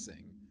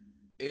depressing.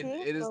 Being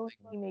It is lonely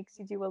like makes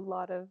you do a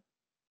lot of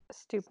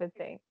stupid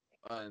things.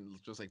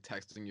 just like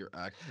texting your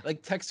ex.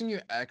 Like texting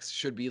your ex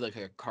should be like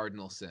a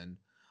cardinal sin.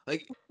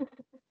 Like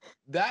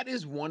that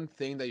is one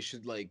thing that you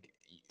should like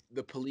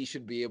the police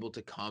should be able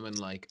to come and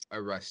like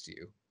arrest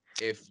you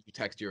if you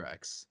text your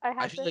ex. I I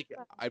had feel this like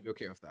I'd be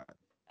okay with that.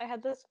 I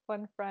had this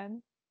one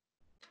friend,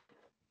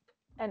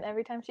 and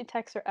every time she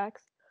texts her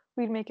ex,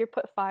 we'd make her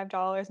put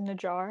 $5 in a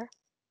jar.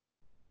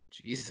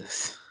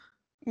 Jesus.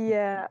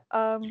 Yeah,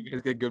 You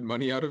guys get good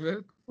money out of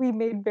it? we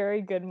made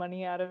very good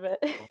money out of it.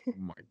 Oh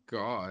my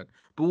God.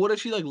 But what if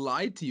she like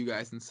lied to you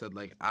guys and said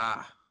like,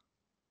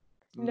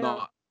 No,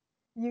 not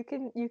you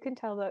can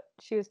tell that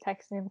she was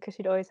texting him because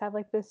she'd always have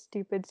like this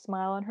stupid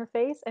smile on her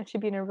face, and she'd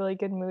be in a really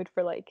good mood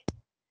for like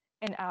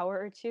an hour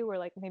or two, or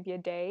like maybe a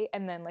day,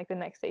 and then like the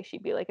next day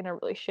she'd be like in a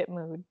really shit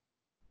mood.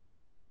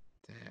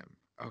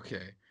 damn.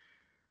 Okay.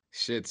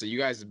 Shit. So you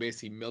guys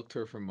basically milked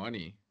her for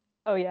money.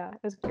 Oh yeah, it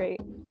was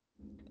great.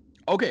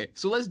 Okay,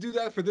 so let's do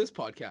that for this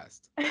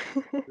podcast,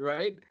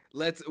 right?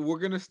 We're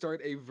gonna start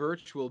a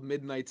virtual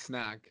midnight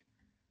snack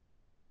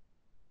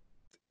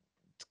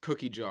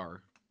cookie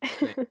jar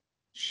thing.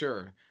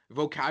 Sure,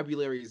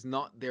 vocabulary is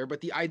not there,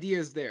 but the idea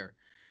is there.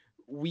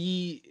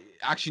 We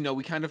actually no,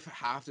 we kind of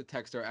have to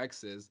text our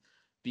exes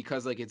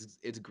because like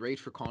it's great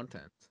for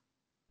content.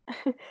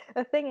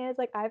 The thing is,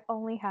 like, I've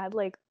only had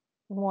like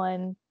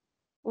one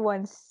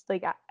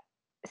like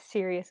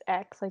serious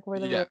ex, like where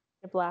the Yeah.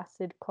 relationship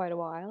lasted quite a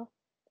while.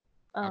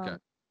 Okay. Um,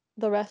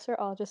 the rest are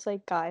all just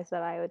like guys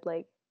that I would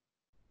like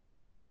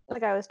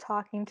I was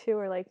talking to,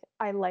 or like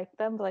I liked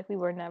them, but like we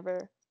were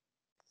never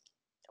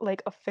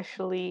like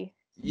officially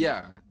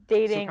Yeah. So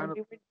dating, or kind of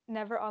we were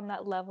never on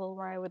that level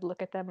where I would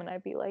look at them and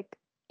I'd be like,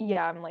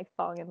 yeah, I'm like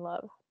falling in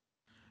love.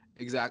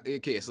 exactly.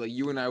 Okay, so like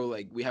you and I were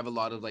like we have a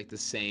lot of like the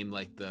same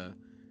like the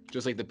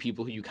just like the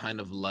people who you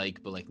kind of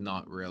like but like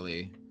not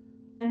really.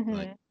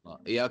 Like, Hmm.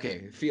 yeah,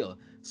 okay, feel.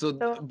 So,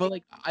 So but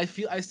like, I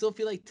still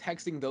feel like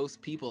texting those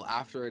people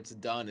after it's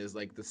done is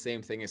like the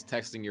same thing as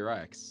texting your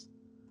ex.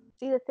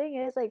 see, the thing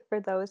is, like for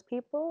those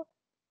people,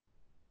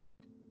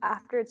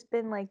 after it's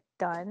been like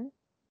done,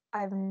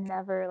 I've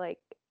never like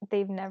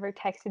they've never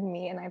texted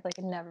me, and I've like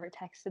never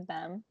texted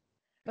them.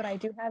 But I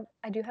do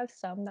have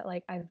some that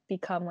like I've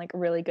become like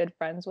really good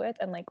friends with,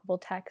 and like we'll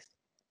text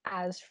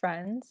as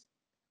friends.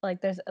 Like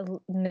there's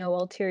no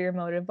ulterior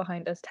motive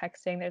behind us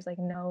texting. There's like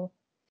no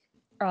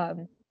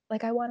um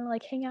like I want to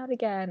like hang out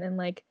again and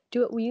like do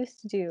what we used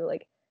to do.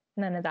 Like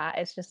none of that.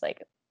 It's just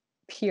like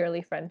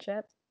purely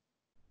friendship.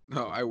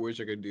 No, I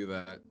wish I could do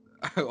that.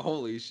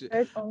 Holy shit.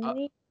 There's Uh,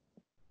 only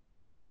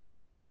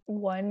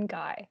one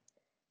guy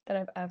that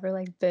I've ever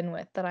like been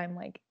with that I'm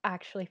like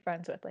actually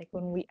friends with. Like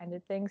when we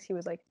ended things, he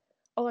was like,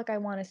 "Oh, like I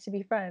want us to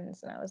be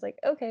friends," and I was like,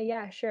 "Okay,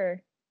 yeah,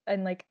 sure."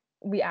 And like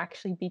we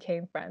actually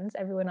became friends.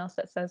 Everyone else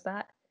that says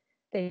that,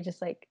 they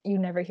just like you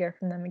never hear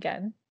from them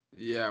again.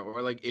 yeah,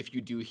 or like if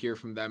you do hear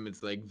from them,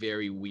 it's like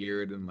very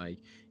weird and like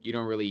you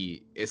don't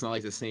really. It's not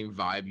like the same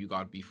vibe you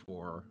got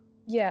before.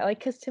 Yeah, like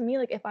because to me,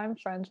 like if I'm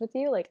friends with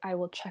you, like I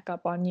will check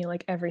up on you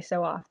like every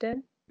so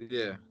often.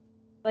 Yeah.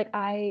 Like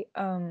I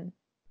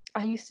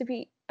used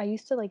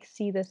to like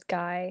see this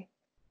guy.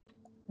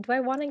 Do I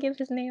want to give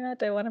his name out?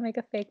 Do I want to make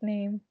a fake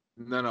name?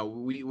 No, no,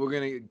 we're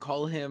gonna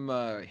call him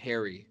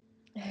Harry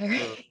for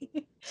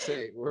Harry.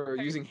 say we're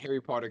using Harry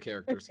Potter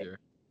characters Okay. here.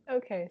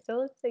 Okay, so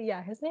let's say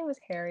yeah, his name was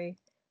Harry.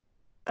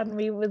 And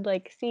we would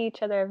like see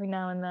each other every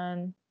now and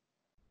then,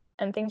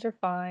 and things were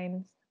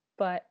fine.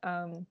 But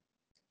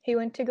he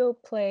went to go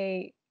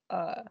play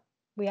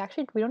we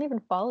don't even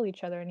follow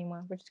each other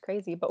anymore, which is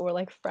crazy, but we're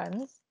like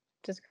friends,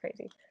 which is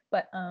crazy.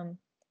 But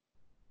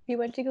he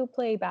went to go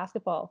play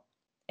basketball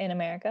in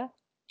America.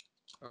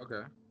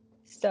 Okay.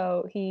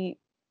 So he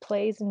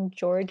plays in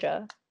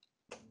Georgia,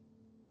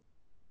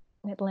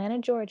 in Atlanta,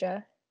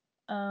 Georgia.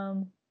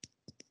 Um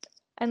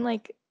and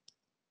like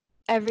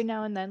every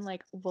now and then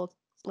like we'll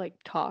like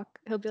talk.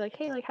 He'll be like,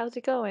 "Hey, like how's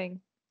it going?"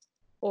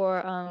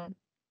 Or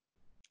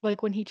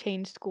like when he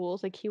changed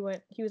schools, like he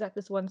was at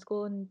this one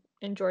school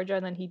in Georgia,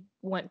 and then he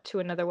went to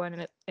another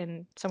one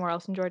in somewhere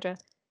else in Georgia.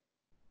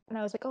 And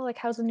I was like, "Oh, like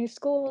how's the new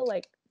school?"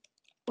 Like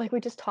we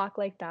just talk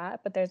like that,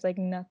 but there's like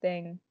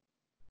nothing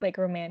like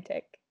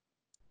romantic.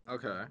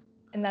 Okay.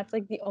 And that's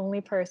like the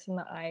only person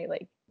that I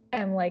like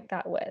am like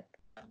that with.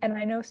 And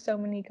I know so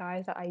many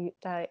guys that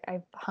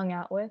I've hung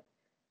out with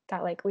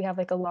that like we have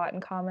like a lot in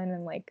common,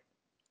 and like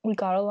we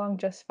got along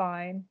just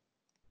fine.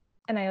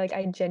 And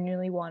I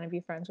genuinely want to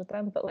be friends with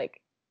them, but like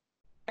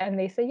and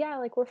they say, yeah,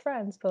 like we're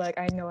friends, but like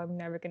I know I'm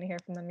never gonna hear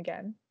from them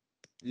again.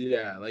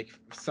 Yeah, like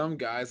some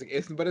guys,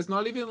 like but it's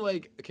not even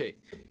like okay.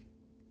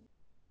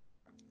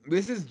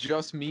 This is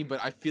just me, but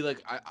I feel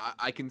like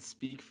I can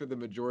speak for the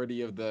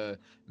majority of the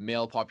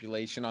male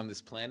population on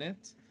this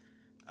planet.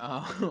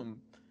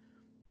 Um,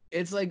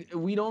 it's like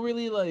we don't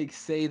really like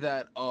say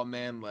that. Oh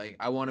man, like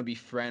I want to be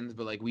friends,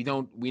 but like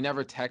we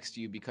never text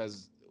you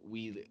because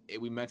we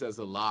meant it as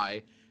a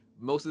lie.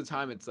 Most of the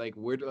time, it's like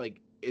we're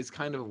like it's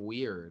kind of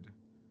weird,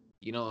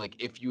 you know. Like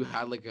if you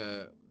had like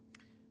a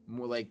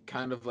more like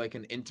kind of like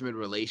an intimate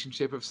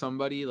relationship with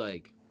somebody,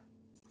 like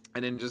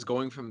and then just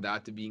going from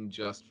that to being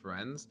just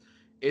friends,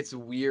 it's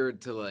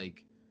weird to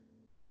like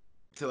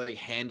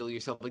handle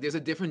yourself. Like there's a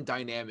different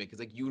dynamic. It's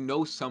like you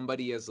know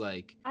somebody as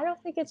like I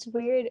don't think it's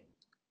weird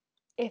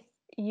if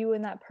you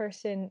and that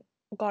person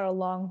got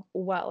along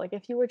well. Like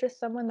if you were just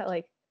someone that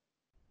like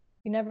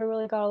you never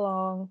really got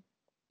along,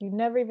 you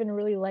never even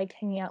really liked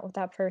hanging out with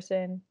that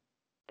person,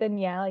 then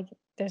yeah, like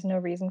there's no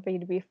reason for you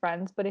to be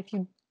friends. But if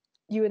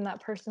you and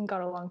that person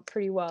got along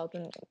pretty well,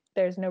 then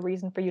there's no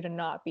reason for you to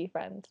not be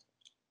friends.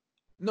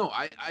 no,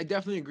 I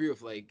definitely agree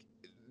with like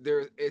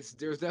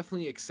there's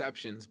definitely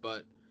exceptions,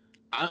 but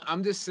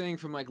I'm just saying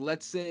from like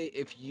let's say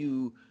if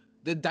you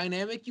the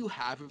dynamic you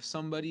have with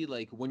somebody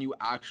like when you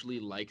actually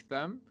like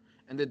them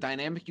and the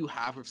dynamic you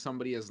have with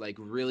somebody as like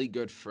really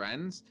good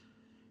friends,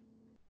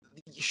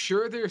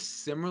 sure they're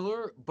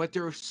similar, but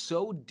they're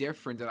so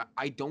different that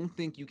I don't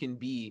think you can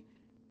be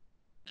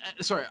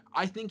sorry,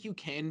 I think you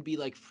can be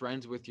like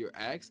friends with your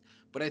ex,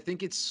 but I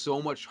think it's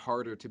so much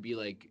harder to be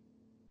like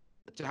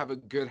to have a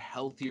good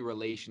healthy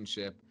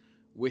relationship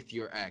with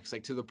your ex,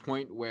 like to the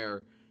point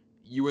where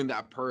you and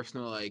that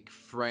person are like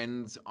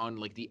friends on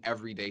like the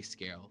everyday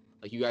scale,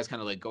 like you guys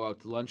kind of like go out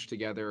to lunch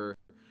together,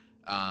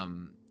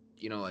 um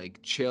you know, like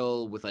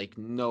chill with like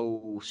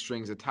no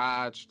strings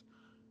attached.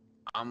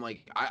 I'm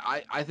like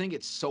I think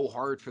it's so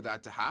hard for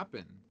that to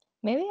happen.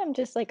 Maybe I'm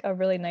just like a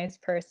really nice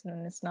person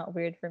and it's not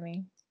weird for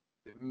me.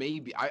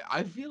 Maybe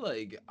I feel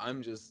like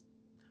I'm just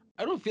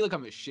I don't feel like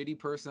I'm a shitty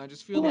person. I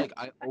just feel No, like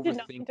I I did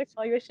not overthink. mean to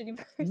call you a shitty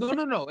No, person.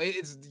 no, no.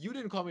 It's you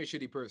didn't call me a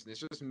shitty person. It's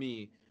just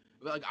me.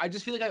 But, like I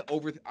just feel like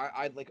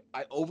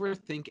I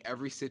overthink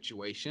every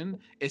situation,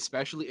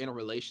 especially in a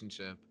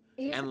relationship.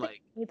 Here's the And thing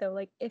like with me though,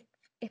 like if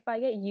I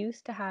get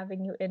used to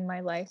having you in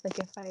my life, like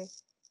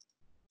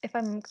if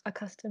I'm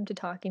accustomed to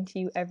talking to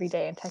you every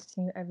day and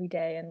texting you every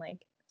day and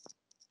like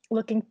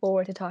looking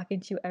forward to talking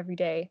to you every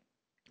day,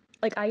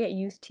 like I get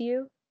used to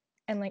you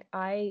and like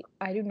I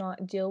do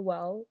not deal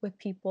well with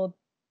people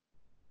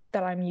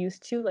that I'm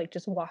used to like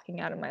just walking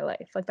out of my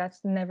life. Like that's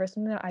never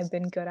something that I've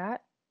been good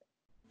at.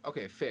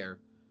 okay, fair.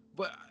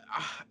 But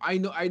I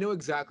know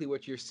exactly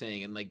what you're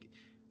saying, and like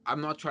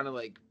I'm not trying to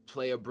like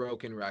play a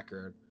broken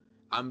record.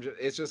 I'm just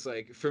it's just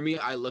like for me,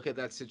 I look at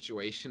that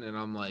situation and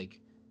I'm like,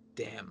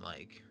 damn,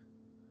 like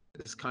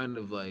it's kind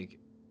of like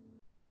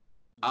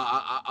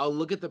I'll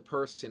look at the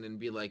person and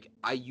be like,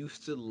 I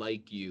used to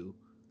like you,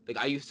 like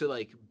I used to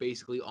like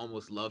basically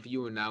almost love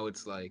you, and now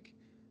it's like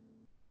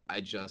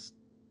I just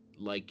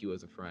like you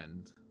as a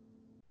friend.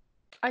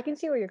 I can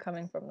see where you're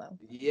coming from though.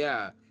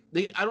 Yeah,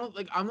 like I don't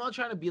like I'm not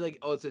trying to be like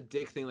oh it's a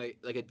dick thing like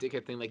a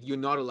dickhead thing like you're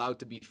not allowed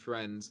to be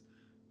friends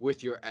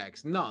with your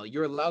ex. No,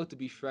 you're allowed to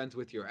be friends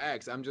with your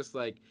ex. I'm just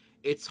like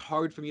it's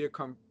hard for me to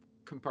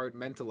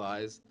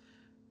compartmentalize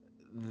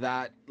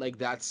that like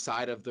that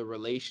side of the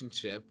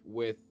relationship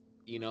with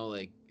you know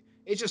like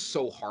it's just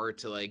so hard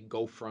to like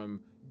go from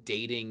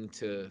dating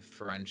to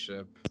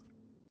friendship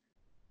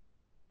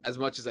as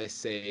much as I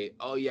say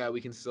oh yeah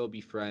we can still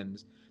be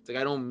friends. It's like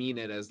I don't mean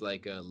it as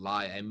like a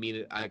lie. I mean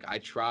it I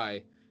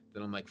try.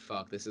 Then I'm like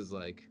fuck this is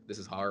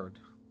hard.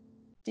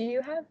 Do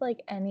you have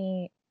like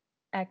any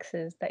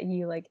exes that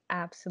you like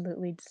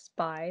absolutely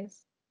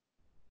despise?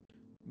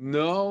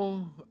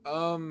 No,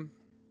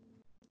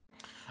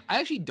 I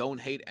actually don't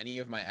hate any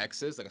of my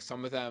exes. Like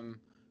some of them,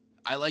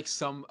 I like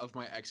some of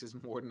my exes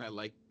more than I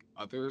like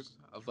others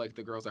of like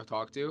the girls I've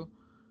talked to.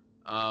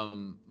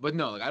 But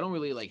no, like I don't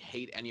really like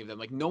hate any of them.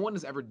 Like no one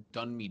has ever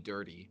done me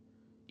dirty.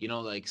 You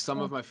know, like some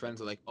Mm. of my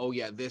friends are like, "Oh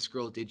yeah, this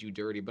girl did you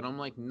dirty," but I'm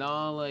like,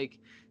 "Nah, like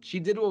she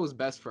did what was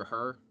best for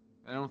her."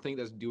 I don't think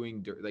that's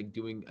like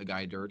doing a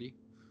guy dirty.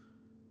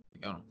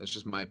 Like, I don't know. That's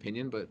just my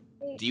opinion. But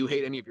do you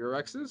hate any of your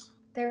exes?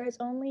 There is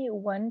only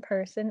one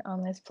person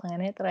on this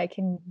planet that I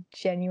can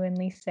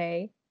genuinely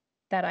say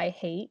that I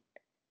hate.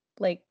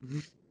 Like,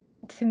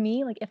 to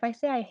me, like, if I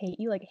say I hate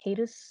you, like, hate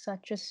is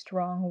such a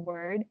strong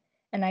word,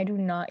 and I do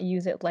not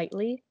use it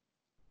lightly.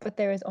 But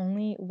there is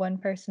only one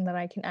person that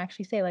I can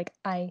actually say, like,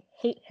 I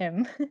hate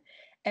him.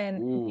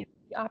 And Ooh,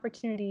 the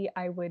opportunity,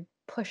 I would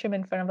push him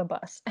in front of a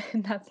bus.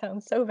 And that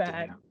sounds so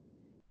bad. damn,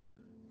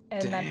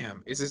 And that,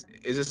 damn. Is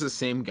this the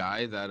same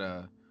guy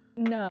that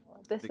no,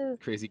 this the is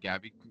crazy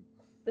Gabby?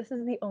 this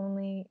is the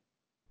only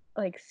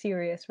like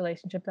serious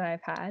relationship that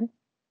I've had.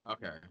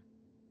 Okay.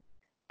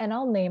 And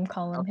I'll name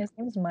call him. Okay. His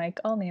name's Mike.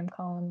 I'll name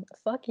call him.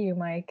 Fuck you,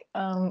 Mike.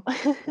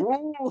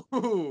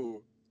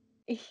 Ooh.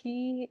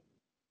 He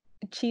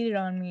cheated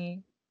on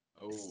me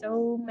Oh.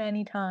 so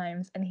many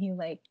times, and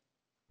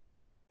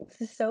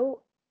this is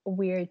so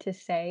weird to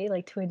say,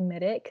 like to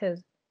admit it,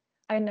 because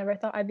I never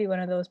thought I'd be one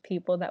of those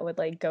people that would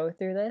like go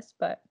through this,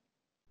 but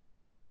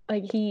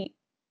like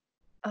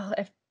oh,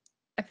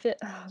 I feel,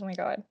 oh my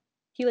god,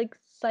 he like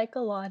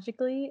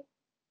psychologically,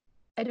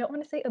 I don't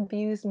want to say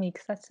abused me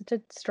because that's such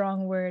a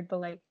strong word,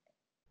 but like,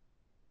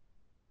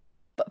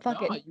 but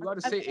fuck No, it. you got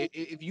to I'm say gonna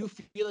if you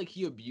feel like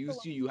he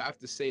abused you, you have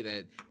to say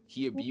that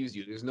he abused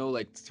you. There's no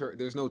like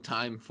there's no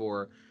time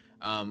for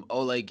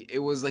oh like it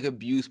was like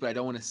abuse, but I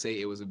don't want to say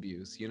it was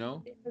abuse, you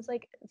know? It was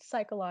like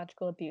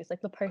psychological abuse.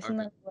 Like the person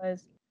Okay. that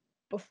was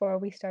before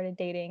we started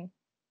dating,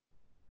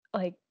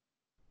 like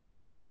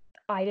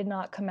I did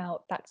not come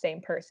out that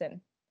same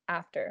person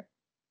after.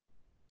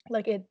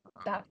 Like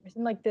that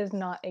person like does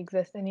not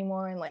exist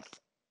anymore. And like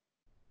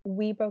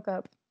we broke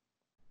up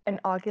in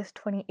August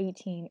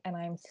 2018, and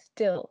I'm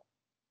still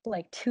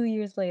like 2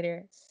 years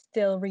later,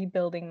 still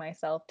rebuilding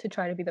myself to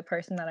try to be the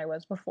person that I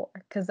was before.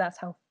 Because that's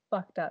how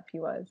fucked up he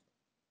was.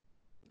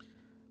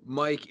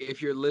 Mike,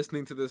 if you're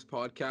listening to this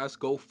podcast,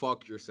 go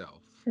fuck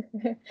yourself.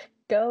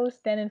 Go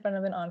stand in front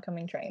of an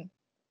oncoming train.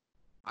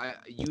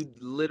 You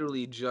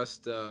literally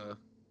just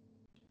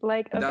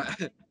Like, okay,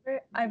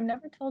 that I've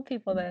never told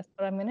people this,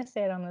 but I'm gonna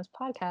say it on this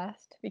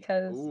podcast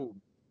because ooh,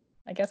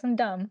 I guess I'm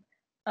dumb.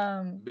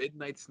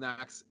 midnight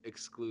snacks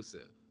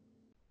exclusive.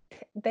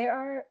 There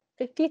are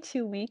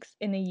 52 weeks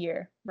in a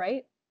year,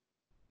 right?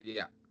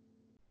 Yeah.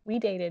 We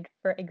dated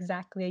for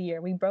exactly a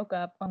year. We broke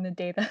up on the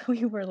day that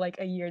we were like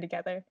a year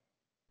together.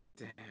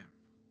 Damn.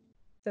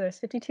 So there's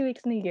 52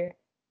 weeks in a year.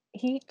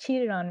 He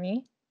cheated on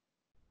me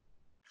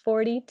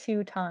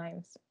 42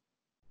 times.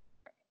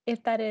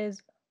 If that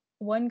is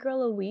one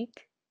girl a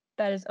week,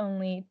 that is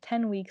only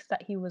 10 weeks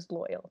that he was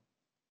loyal.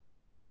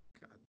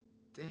 God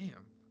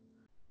damn.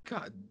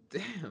 God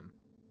damn.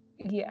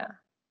 Yeah. And,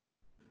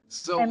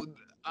 So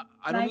I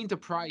and don't mean to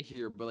pry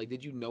here, but like,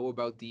 did you know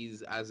about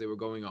these as they were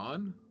going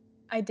on?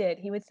 I did.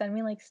 He would send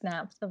me like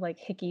snaps of like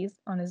hickeys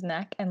on his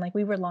neck, and like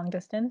we were long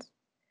distance.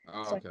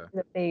 Oh, So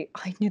okay.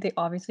 I knew they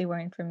obviously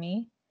weren't for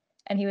me.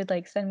 And he would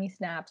like send me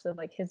snaps of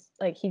like his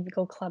like he'd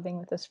go clubbing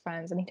with his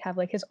friends and he'd have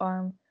like his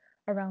arm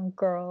around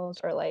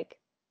girls, or like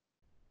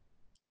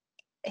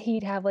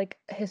he'd have like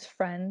his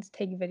friends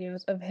take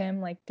videos of him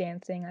like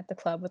dancing at the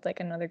club with like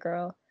another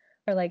girl,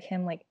 or like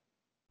him like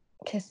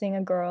kissing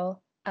a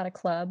girl at a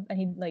club, and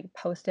he'd like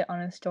post it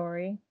on his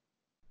story.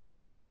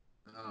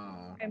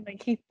 Oh. And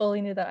like he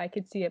fully knew that I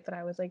could see it, but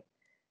I was like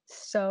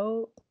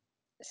so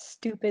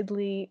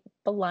stupidly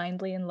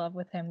blindly in love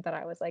with him that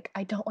I was like,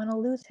 I don't want to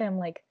lose him.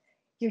 Like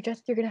you're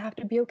gonna have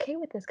to be okay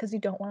with this because you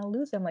don't want to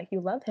lose him. Like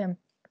you love him.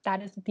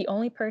 That is the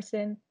only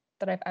person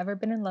that I've ever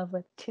been in love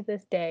with to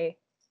this day.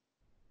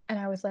 And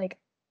I was like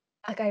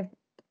I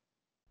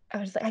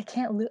was like, I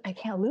can't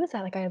lose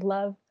that. Like I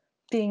love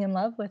being in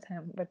love with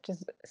him, which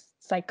is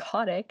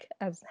psychotic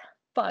as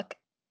fuck.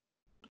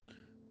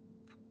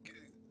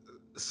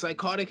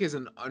 Psychotic is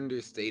an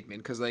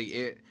understatement because like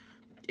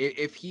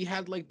if he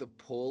had like the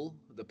pull,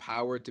 the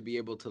power to be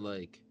able to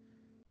like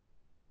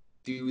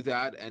do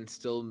that and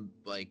still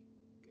like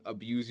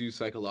abuse you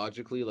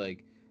psychologically,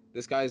 like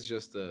this guy's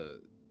just a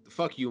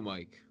fuck you,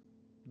 Mike.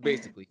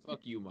 Basically,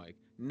 fuck you, Mike.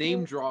 He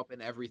Name was drop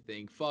and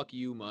everything. Fuck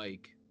you,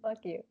 Mike.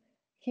 fuck you.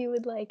 He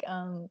would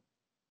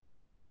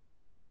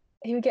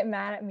he would get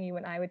mad at me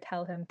when I would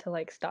tell him to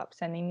like stop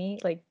sending me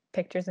like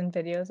pictures and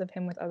videos of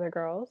him with other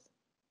girls.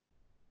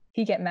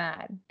 He'd get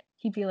mad.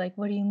 He'd be like,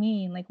 "What do you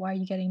mean? Like, why are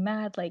you getting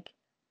mad? Like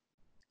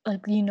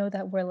you know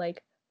that we're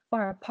like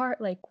far apart.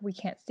 Like we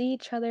can't see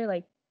each other.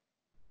 Like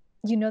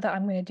you know that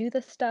I'm gonna do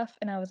this stuff."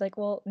 And I was like,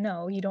 "Well,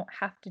 no, you don't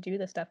have to do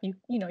this stuff. You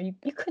know you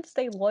could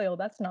stay loyal.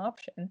 That's an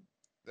option."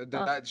 That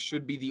Um, that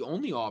should be the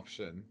only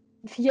option.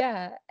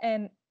 yeah,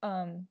 and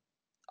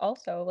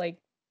also like,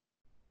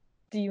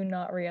 do you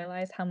not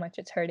realize how much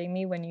it's hurting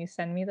me when you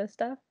send me this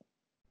stuff?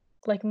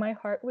 Like my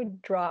heart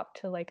would drop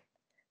to like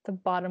the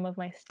bottom of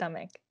my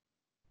stomach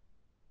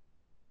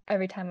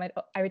every time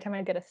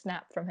I'd get a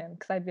snap from him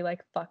because I'd be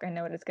like, "Fuck, I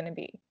know what it's gonna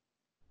be."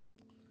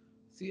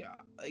 See,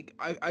 like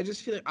I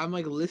just feel like I'm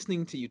like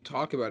listening to you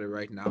talk about it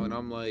right now, and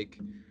I'm like,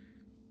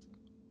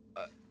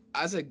 uh,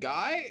 as a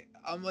guy,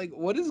 I'm like,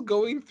 what is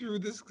going through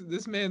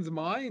this man's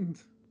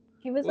mind?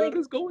 He was What like,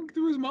 is going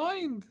through his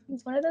mind?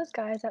 he's one of those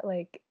guys that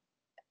like,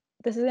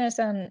 this is gonna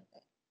sound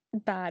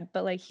bad,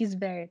 but like he's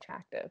very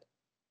attractive.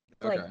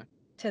 Like Okay,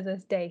 to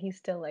this day, he's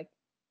still like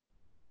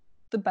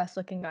the best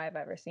looking guy I've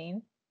ever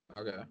seen,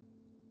 okay.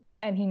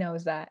 and he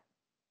knows that.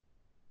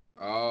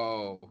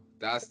 Oh,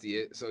 that's the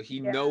it. So he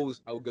Yeah, knows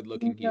how good he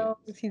looking he knows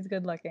is. he's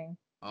good looking.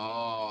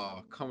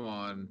 Oh, come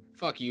on.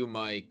 Fuck you,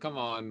 Mike. Come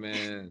on,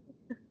 man.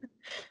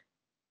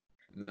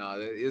 No,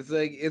 it's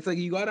like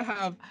you gotta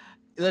have.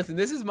 Listen,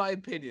 this is my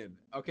opinion,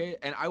 okay?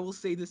 And I will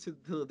say this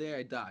till the day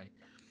I die.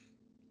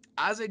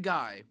 As a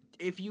guy,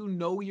 if you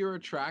know you're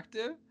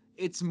attractive,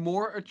 it's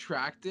more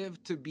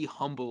attractive to be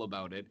humble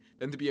about it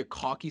than to be a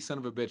cocky son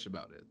of a bitch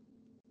about it.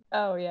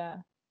 Oh yeah,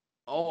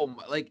 Oh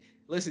my, like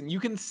listen, you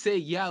can say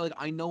yeah, like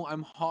I know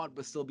I'm hot,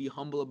 but still be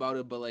humble about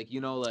it. But like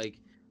like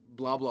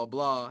blah blah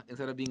blah,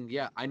 instead of being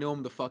yeah, I know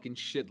I'm the fucking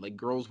shit. Like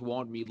girls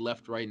want me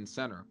left, right, and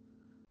center.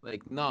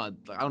 Like, not,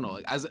 I don't know.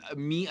 Like, as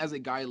me as a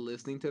guy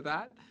listening to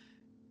that,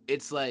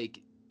 it's like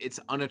it's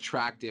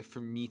unattractive for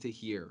me to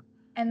hear.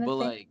 And But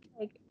like,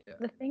 like, yeah.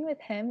 the thing with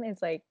him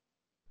is like,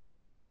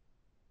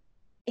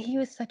 he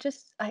was such a.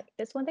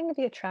 It's one thing to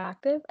be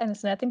attractive, and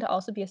it's another thing to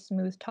also be a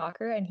smooth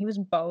talker, and he was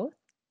both.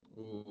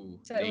 Ooh,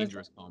 So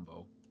dangerous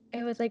combo.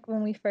 it was like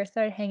when we first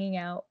started hanging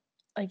out,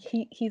 like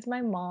he's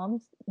my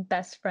mom's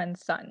best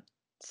friend's son.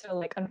 So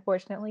like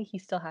unfortunately he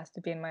still has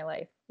to be in my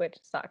life, which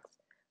sucks.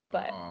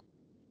 But Oh,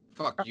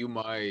 fuck you,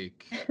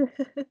 Mike.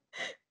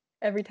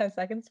 every 10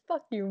 seconds,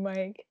 fuck you,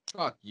 Mike.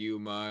 Fuck you,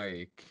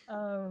 Mike.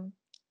 Um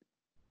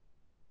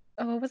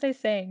oh, what was I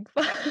saying?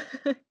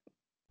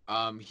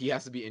 He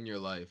has to be in your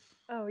life.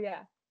 Oh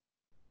yeah.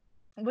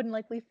 When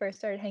like we first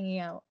started hanging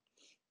out,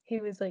 he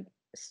was like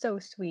so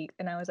sweet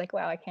and I was like,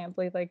 wow, I can't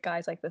believe like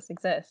guys like this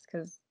exist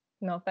because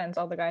no offense,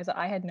 all the guys that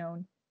I had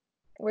known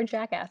were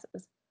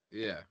jackasses.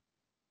 Yeah.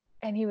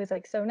 And he was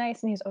like so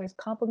nice and he was always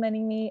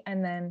complimenting me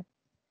and then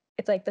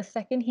it's like the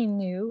second he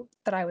knew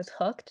that I was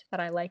hooked, that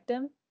I liked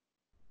him,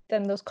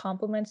 then those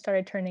compliments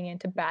started turning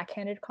into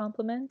backhanded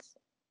compliments.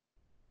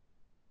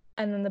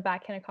 And then the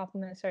backhanded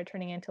compliments started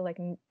turning into like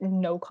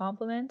no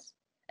compliments.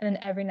 And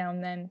then every now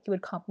and then he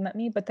would compliment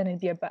me, but then it'd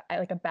be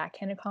like a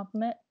backhanded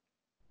compliment.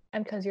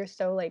 And because you're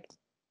so like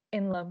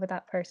in love with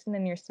that person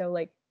and you're so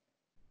like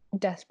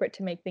desperate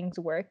to make things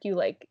work, you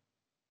like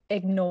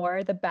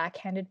ignore the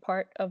backhanded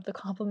part of the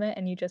compliment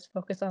and you just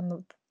focus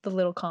on the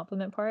little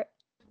compliment part.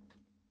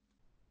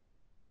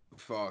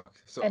 Fuck.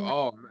 So, And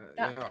oh man,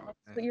 that yeah.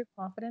 messes with your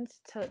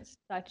confidence to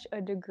such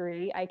a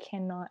degree. I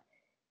cannot.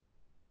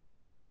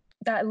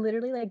 That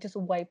literally like just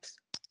wipes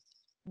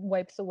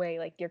away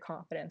like your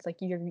confidence. Like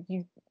you're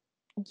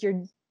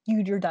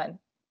you're done.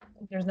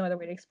 There's no other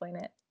way to explain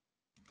it.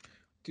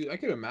 Dude, I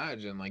could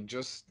imagine like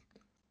just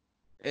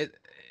it,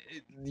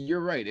 you're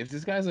right. If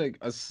this guy's like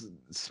a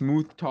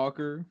smooth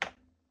talker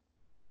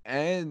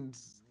and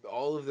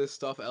all of this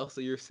stuff else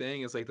that you're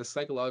saying is like the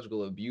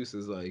psychological abuse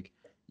is like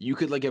you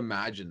could like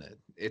imagine it.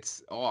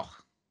 It's ugh,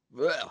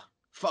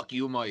 fuck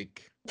you,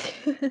 Mike.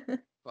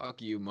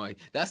 Fuck you, Mike.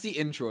 That's the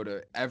intro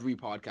to every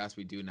podcast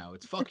we do now.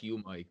 It's fuck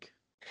you, Mike.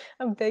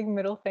 A big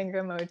middle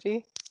finger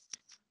emoji.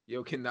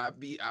 Yo, can that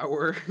be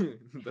our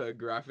the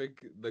graphic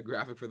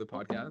for the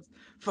podcast?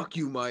 Fuck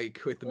you,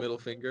 Mike, with the middle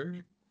finger.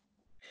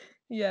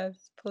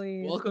 Yes,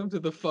 please. Welcome to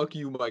the Fuck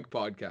You, Mike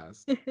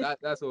podcast.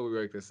 That's what we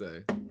like to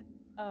say.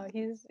 Oh,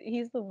 he's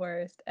the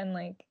worst. And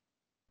like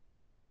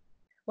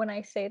when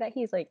I say that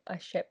he's like a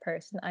shit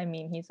person, I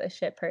mean he's a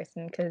shit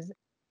person because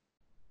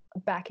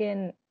back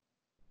in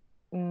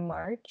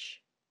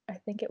March, I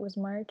think it was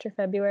March or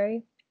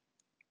February,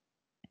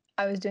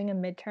 I was doing a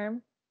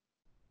midterm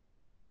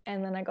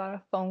and then I got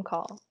a phone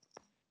call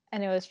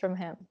and it was from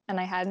him. And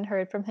I hadn't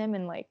heard from him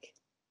in like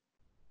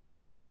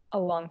a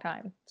long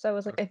time. So I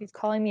was like, Okay. if he's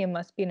calling me, it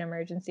must be an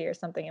emergency or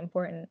something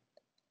important.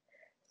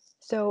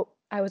 So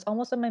I was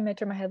almost on my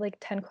midterm. I had like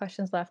 10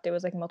 questions left. It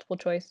was like multiple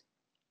choice.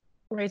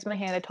 Raised my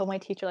hand. I told my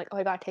teacher, like, oh,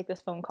 I gotta take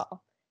this phone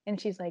call. And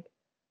she's like,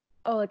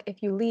 oh, like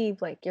if you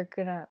leave, like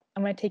I'm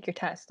gonna take your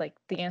test. Like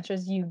the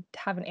answers you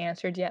haven't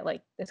answered yet,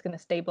 like it's gonna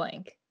stay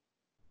blank.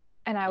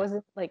 And I was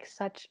in like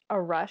such a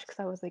rush because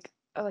I was like,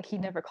 oh, like he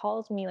never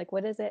calls me. Like,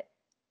 what is it?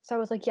 So I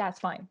was like, yeah, it's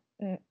fine.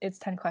 It's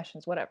 10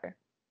 questions, whatever.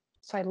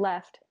 So I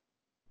left.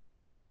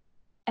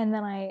 And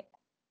then I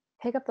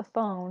pick up the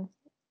phone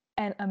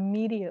and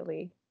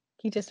immediately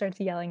he just starts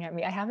yelling at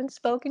me. I haven't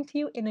spoken to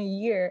you in a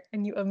year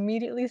and you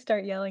immediately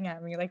start yelling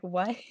at me. Like,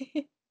 what?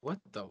 What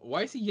the?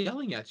 Why is he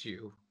yelling at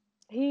you?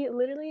 He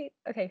literally,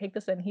 okay, take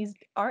this in. He's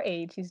our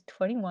age, he's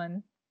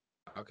 21.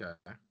 Okay.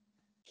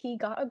 He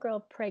got a girl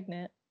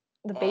pregnant.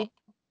 The Oh. baby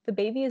the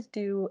baby is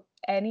due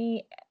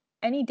any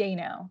day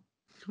now.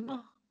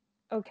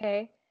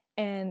 Okay?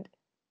 And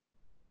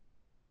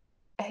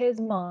his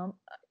mom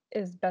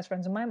is best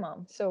friends with my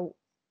mom. So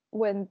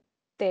when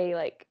they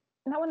like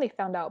not when they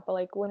found out, but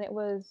like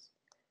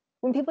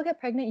when people get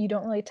pregnant, you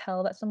don't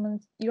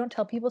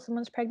tell people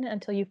someone's pregnant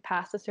until you've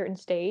passed a certain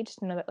stage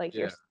to know that like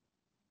you're. Yeah.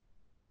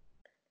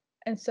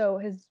 And so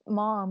his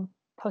mom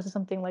posted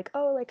something like,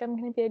 "Oh, like I'm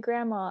gonna be a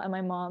grandma," and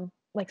my mom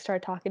like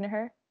started talking to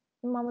her.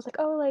 My mom was like,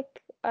 "Oh,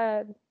 like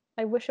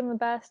I wish him the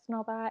best and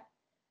all that."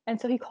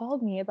 And so he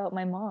called me about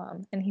my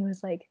mom, and he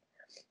was like,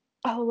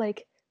 "Oh,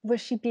 like was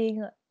she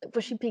being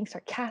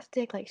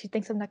sarcastic? Like she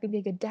thinks I'm not gonna be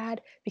a good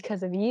dad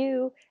because of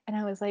you?" And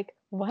I was like,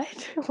 "What?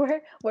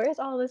 Where is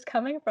all this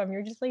coming from?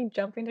 You're just like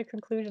jumping to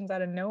conclusions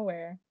out of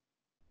nowhere."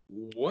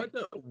 What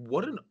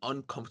an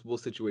uncomfortable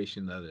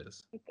situation that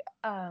is.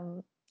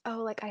 Like,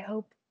 oh, like I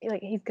hope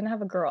like he's gonna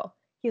have a girl.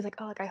 He's like,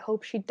 oh, like I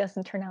hope she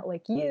doesn't turn out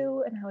like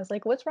you. And I was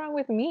like, what's wrong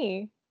with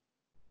me?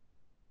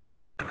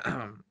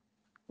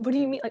 What do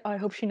you mean? Like, oh, I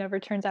hope she never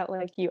turns out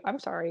like you. I'm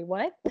sorry,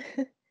 what?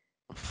 I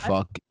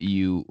Fuck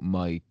you,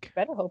 Mike.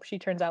 better hope she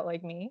turns out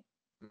like me.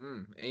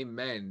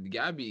 Amen.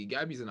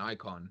 Gabby's an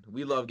icon.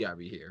 We love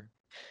Gabby here.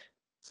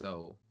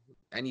 So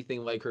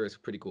anything like her is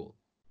pretty cool.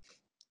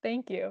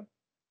 Thank you.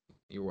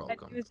 You're And he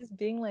welcome. was just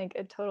being like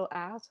a total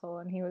asshole,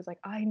 and he was like,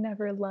 "I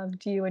never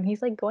loved you," and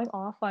he's like going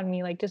off on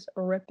me, like just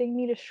ripping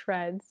me to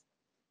shreds.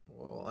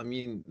 Well, I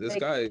mean, this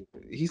Like guy,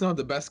 he's not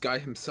the best guy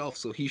himself,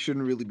 so he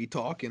shouldn't really be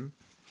talking.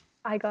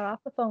 I got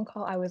off the phone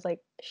call, I was like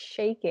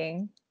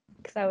shaking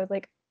because I was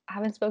like, I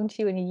haven't spoken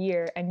to you in a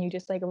year, and you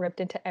just like ripped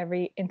into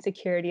every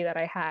insecurity that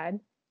I had.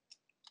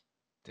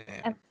 And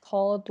Damn.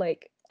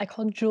 I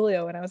called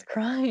Julio, and I was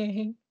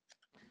crying.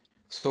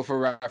 So for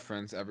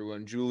reference,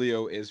 everyone,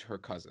 Julio is her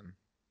cousin,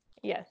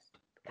 Yes,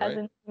 right?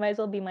 cousin, you might as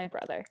well be my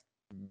brother.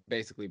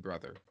 Basically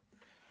brother.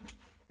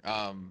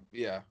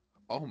 Yeah.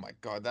 Oh my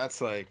God,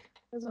 that's like,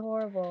 It was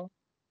horrible,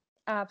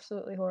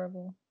 absolutely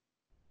horrible.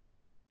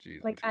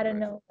 Jesus Like out of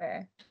Christ.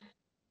 nowhere.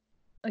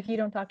 Like you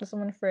don't talk to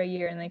someone for a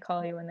year and they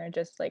call you and they're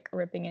just like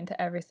ripping into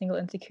every single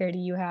insecurity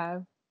you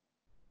have.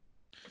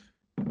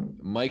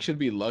 Mike should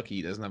be lucky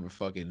he doesn't have a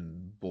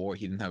fucking boy.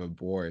 He didn't have a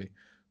boy,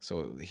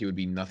 so he would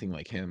be nothing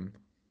like him.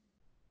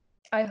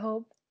 I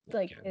hope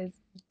like Yeah. his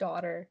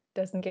daughter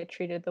doesn't get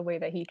treated the way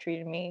that he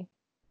treated me.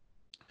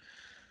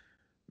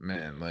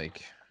 Man,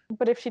 like,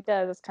 But if she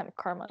does, it's kind of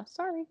karma.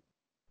 Sorry.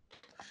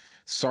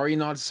 sorry,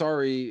 not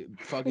sorry.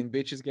 Fucking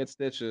bitches get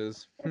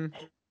stitches.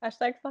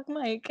 Hashtag fuck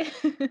Mike.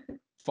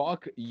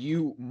 Fuck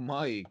you,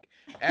 Mike.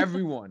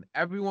 Everyone,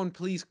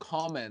 please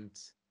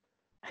comment.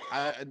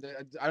 I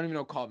don't even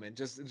know comment.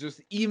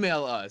 Just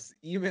email us.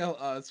 Email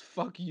us.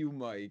 Fuck you,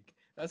 Mike.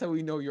 That's how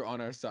we know you're on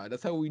our side.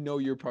 That's how we know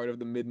you're part of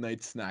the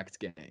Midnight Snacks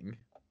gang.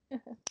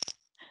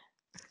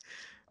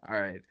 All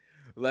right.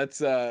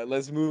 Let's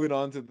move it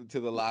on to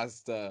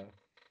the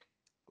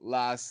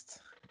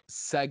last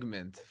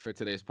segment for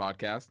today's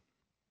podcast.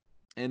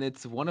 And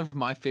it's one of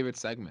my favorite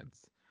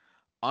segments.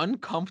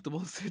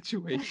 Uncomfortable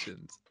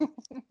situations.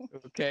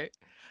 Okay?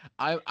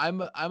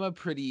 I'm a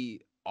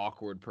pretty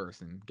awkward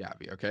person,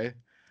 Gabby, okay?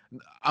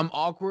 I'm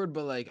awkward,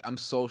 but like I'm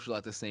social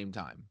at the same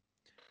time.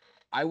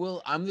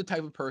 I'm the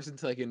type of person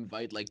to like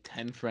invite like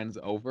 10 friends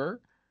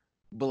over,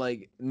 but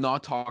like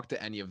not talk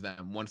to any of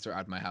them once they're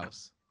at my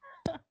house.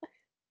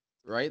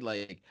 Right?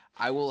 Like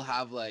I will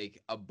have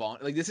like a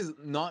bond. Like this is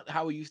not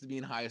how it used to be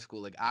in high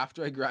school. Like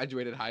after I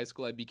graduated high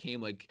school, I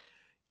became like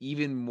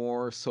even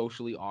more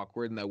socially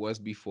awkward than I was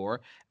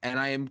before, and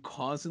I am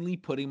constantly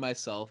putting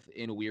myself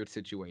in weird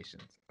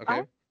situations. I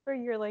Okay?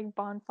 remember your like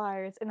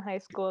bonfires in high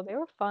school. They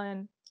were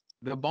fun.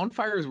 The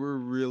bonfires were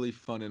really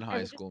fun in high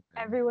And just school,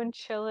 man. everyone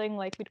chilling.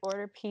 Like we'd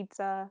order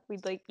pizza.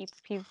 We'd like eat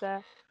the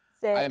pizza,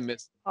 I sit,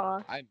 miss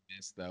talk. I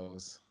miss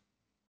those.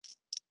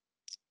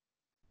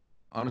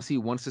 Honestly,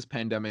 once this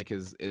pandemic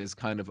is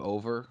kind of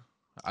over,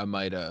 I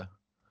might uh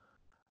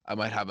I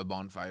might have a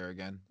bonfire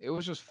again. It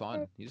was just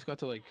fun. You just got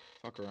to like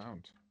fuck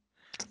around.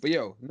 But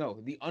yo, no,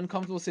 the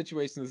uncomfortable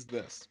situation is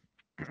this.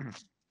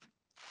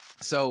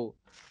 So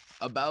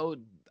about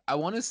I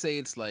want to say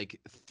it's like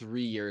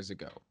 3 years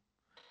ago.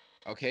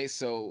 Okay,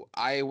 so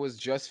I was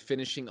just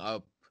finishing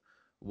up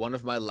one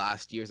of my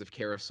last years of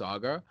Kara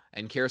Saga,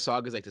 and Kara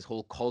Saga is like this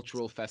whole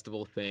cultural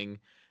festival thing,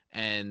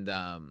 and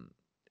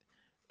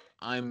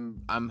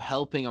I'm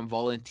helping, I'm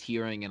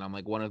volunteering, and I'm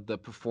like one of the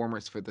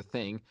performers for the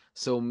thing.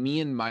 So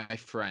me and my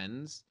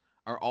friends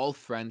are all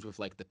friends with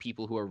like the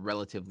people who are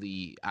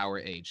relatively our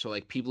age. So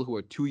like people who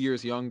are 2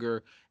 years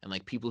younger and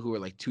like people who are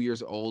like 2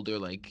 years older,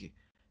 like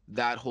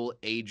that whole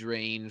age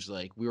range,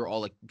 like we were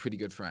all like pretty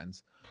good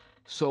friends.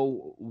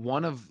 So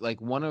one of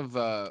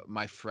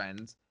my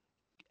friends,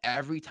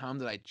 every time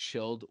that I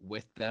chilled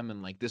with them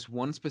and like this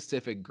one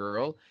specific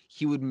girl,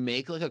 he would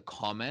make like a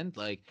comment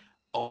like,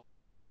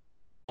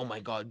 oh my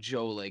God,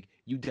 Joe, like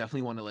you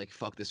definitely want to like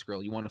fuck this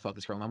girl. You want to fuck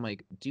this girl. And I'm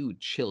like, dude,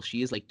 chill.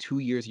 She is like 2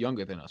 years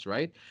younger than us,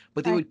 right?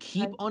 But they I would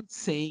keep had on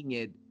saying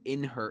it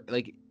in her,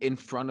 like in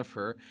front of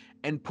her,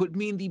 and put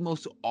me in the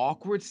most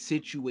awkward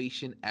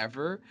situation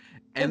ever.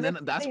 because And if then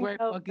you that's say where I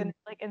no, then fucking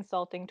it's like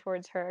insulting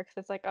towards her because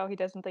it's like, oh, he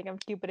doesn't think I'm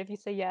cute. But if you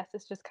say yes,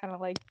 it's just kind of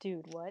like,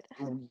 dude, what?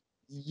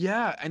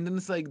 yeah, and then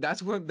it's like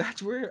that's where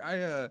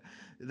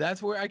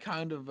I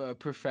kind of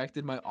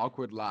perfected my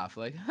awkward laugh.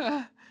 Like,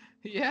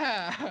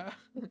 yeah.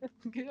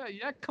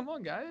 Yeah, come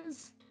on,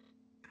 guys.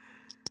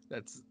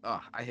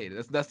 I hate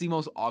it. That's the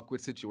most awkward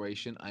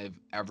situation I've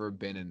ever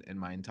been in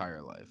my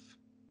entire life.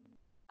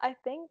 I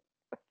think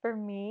for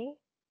me,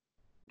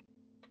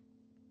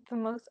 the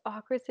most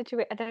awkward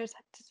situation. There's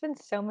just been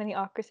so many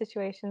awkward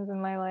situations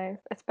in my life,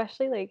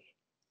 especially like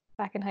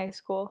back in high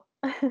school.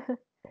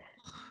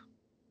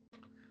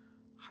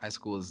 High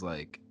school is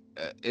like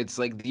it's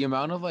like the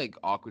amount of like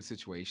awkward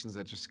situations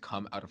that just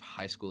come out of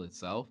high school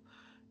itself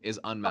is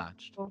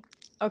unmatched. Oh,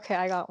 okay,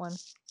 I got one.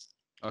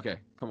 Okay,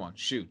 come on,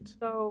 shoot.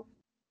 So,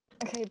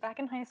 okay, back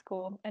in high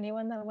school,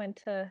 anyone that went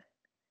to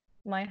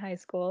my high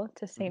school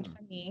to Saint Mhm.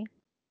 Remy,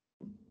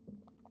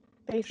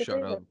 Shut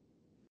basically up.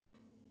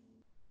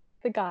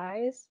 the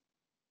guys,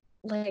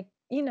 like,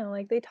 you know,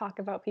 like they talk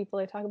about people,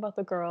 they talk about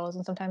the girls,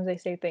 and sometimes they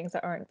say things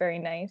that aren't very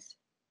nice.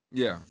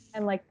 Yeah.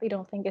 And like they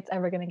don't think it's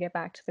ever going to get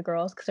back to the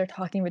girls because they're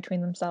talking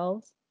between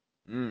themselves.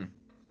 Mm.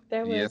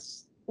 There was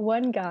Yes.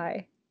 one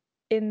guy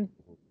in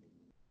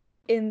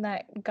in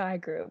that guy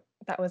group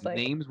that was like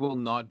Names will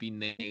not be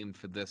named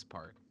for this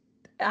part.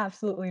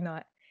 Absolutely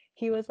not.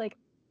 He was like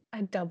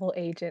a double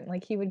agent.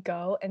 Like he would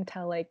go and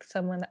tell like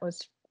someone that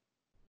was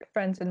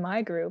friends in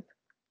my group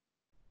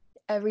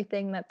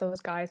everything that those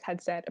guys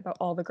had said about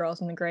all the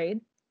girls in the grade.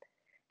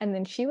 And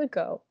then she would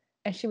go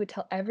and she would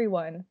tell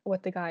everyone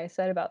what the guy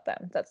said about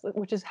them. That's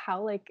which is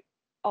how like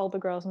all the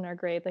girls in our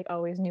grade like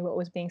always knew what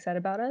was being said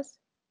about us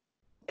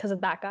because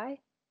of that guy.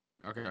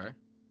 Okay.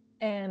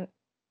 And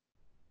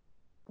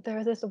there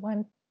was this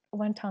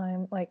one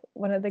time, like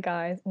one of the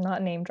guys,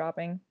 not name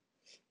dropping,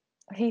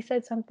 he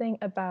said something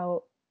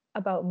about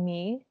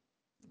me,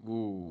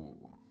 Ooh.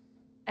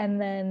 and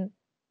then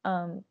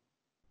um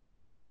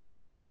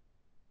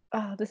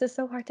oh, this is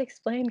so hard to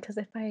explain because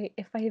if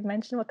I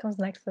mention what comes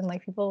next, then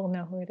like people will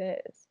know who it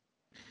is.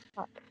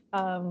 Fuck.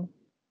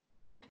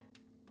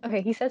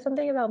 Okay, he said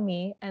something about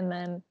me, and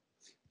then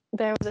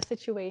there was a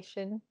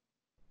situation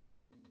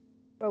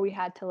where we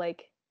had to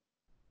like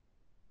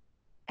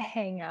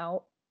hang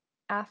out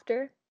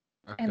after,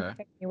 and Okay. like,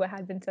 I knew what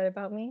had been said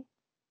about me,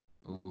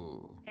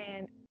 Ooh.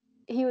 and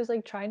he was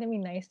like trying to be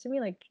nice to me,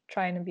 like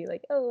trying to be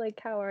like, oh, like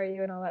how are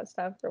you and all that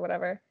stuff or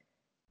whatever.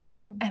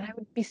 And I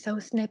would be so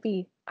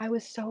snippy. I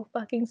was so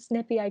fucking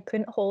snippy. I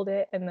couldn't hold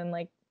it, and then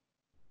like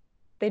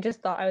they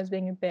just thought I was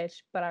being a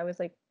bitch, but I was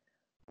like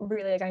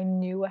really like I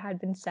knew what had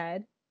been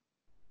said,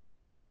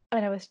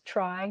 and I was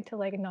trying to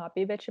like not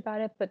be a bitch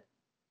about it, but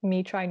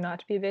me trying not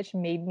to be a bitch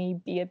made me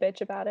be a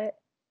bitch about it.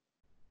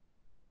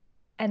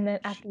 And then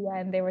at the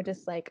end, they were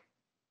just like,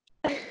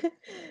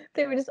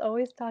 they were just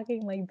always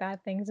talking like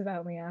bad things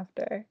about me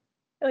after,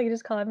 like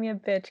just calling me a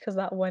bitch because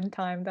that one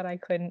time that I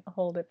couldn't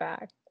hold it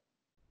back.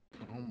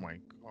 Oh my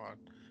god.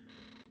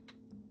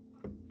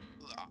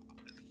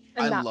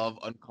 I And that, love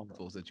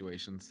uncomfortable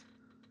situations.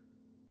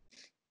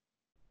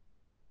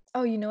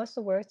 oh, you know what's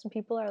the worst when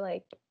people are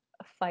like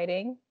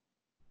fighting?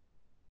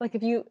 Like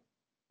if you,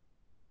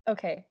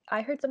 okay,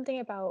 I heard something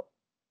about,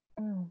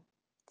 mm,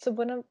 so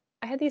one of,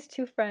 I had these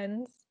two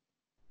friends,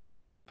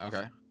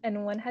 Okay.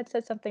 and one had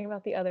said something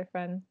about the other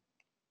friend,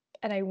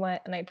 and I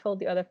went and I told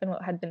the other friend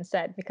what had been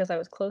said because I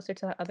was closer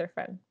to that other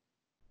friend.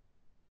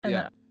 And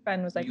Yeah. that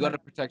friend was like, You my got mom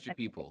to protect your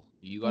anyway. people.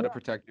 You got to Yeah,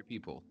 protect your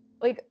people.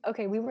 like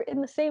okay, we were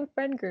in the same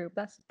friend group.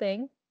 That's the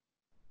thing.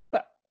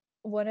 But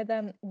one of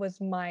them was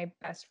my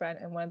best friend,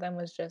 and one of them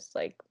was just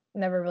like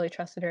never really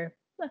trusted her.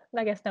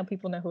 I guess now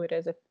people know who it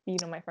is if you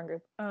know my friend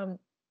group.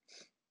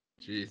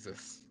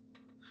 Jesus.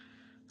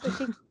 So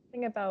she said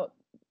something about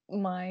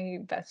my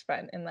best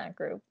friend in that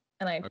group,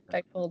 and Okay.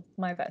 I told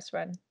my best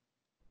friend,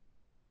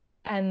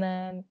 and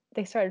then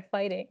they started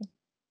fighting,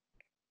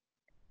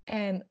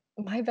 and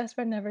my best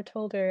friend never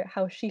told her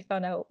how she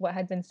found out what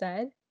had been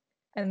said.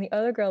 And the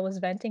other girl was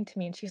venting to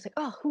me, and she was like,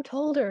 "Oh, who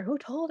told her? Who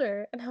told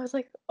her?" And I was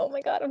like, "Oh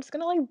my god, I'm just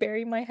gonna like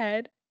bury my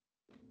head."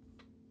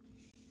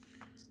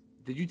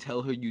 Did you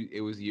tell her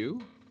it was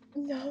you?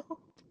 No,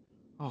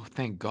 Oh,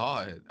 thank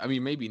God. I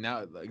mean, maybe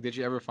now. Like, did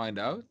you ever find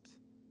out?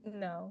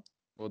 no,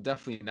 Well,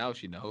 definitely now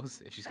she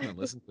knows if she's gonna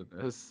listen to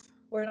this.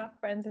 we're not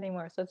friends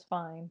anymore, so it's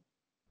fine.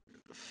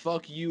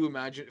 Fuck you,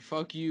 imagine.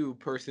 Fuck you,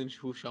 person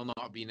who shall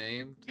not be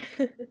named.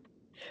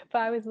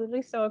 But I was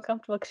literally so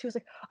uncomfortable because she was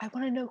like, "I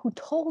want to know who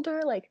told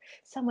her. Like,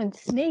 someone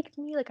snaked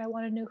me. Like, I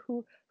want to know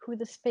who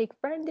this fake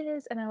friend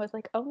is." And I was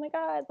like, "Oh my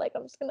god!" Like,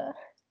 I'm just gonna.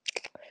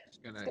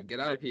 Just gonna get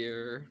out of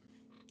here.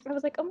 I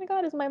was like, "Oh my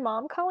god, is my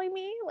mom calling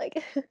me?"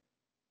 Like,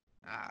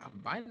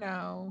 Bye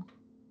now.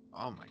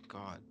 Oh my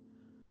God.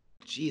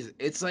 Jeez,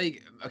 it's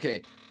like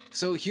okay.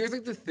 So here's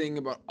like the thing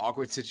about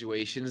awkward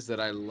situations that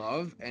I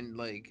love, and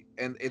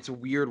it's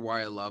weird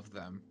why I love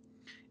them.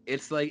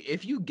 It's like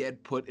if you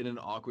get put in an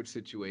awkward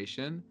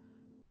situation,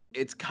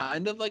 it's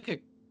kind of like a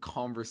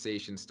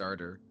conversation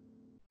starter.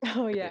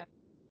 oh yeah,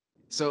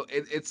 So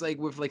it's like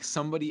with like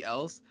somebody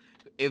else,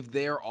 if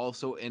they're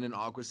also in an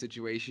awkward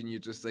situation, you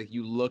just like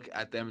you look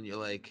at them and you're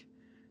like,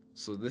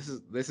 so this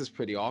is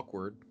pretty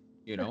awkward,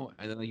 and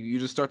then like, you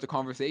just start the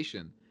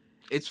conversation.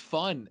 It's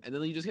fun, and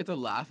then you just get to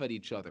laugh at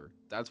each other.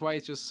 That's why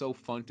it's just so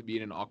fun to be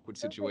in an awkward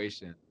I was like,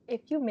 situation.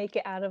 if you make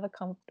it out of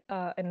an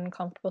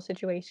uncomfortable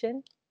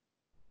situation,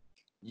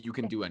 You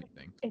can it, do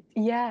anything.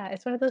 yeah,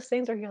 it's one of those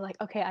things where you're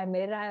like, okay, I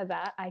made it out of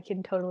that. I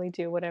can totally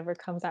do whatever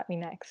comes at me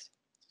next.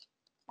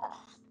 Oh,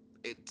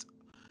 it's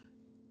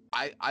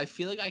I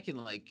feel like I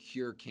can like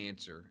cure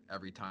cancer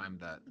every time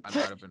that I'm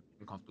out of an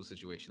uncomfortable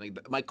situation.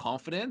 Like my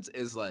confidence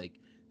is like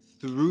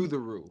through the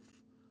roof.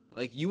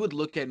 Like you would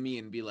look at me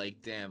and be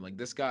like, "Damn, like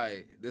this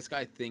guy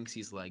thinks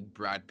he's like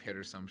Brad Pitt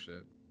or some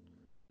shit."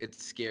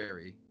 It's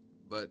scary.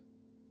 But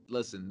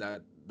listen,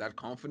 that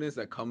confidence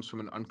that comes from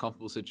an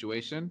uncomfortable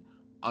situation,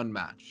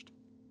 unmatched.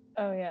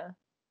 Oh yeah,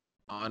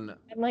 and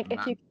like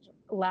if you Unmatched.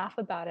 laugh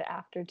about it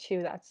after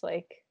too, that's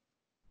like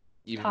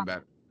Even top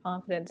better.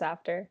 confidence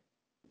after.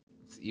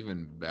 It's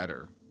even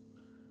better.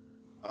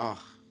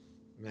 Oh,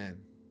 man.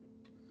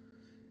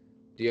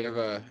 Do you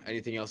have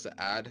anything else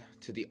to add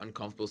to the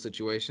uncomfortable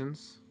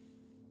situations?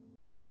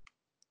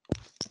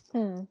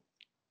 Hmm.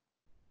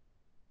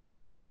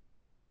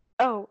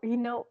 Oh,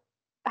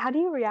 how do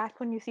you react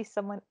when you see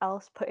someone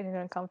else put in an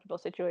uncomfortable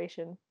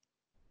situation?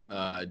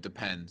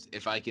 Depends.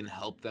 If I can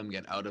help them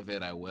get out of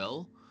it, I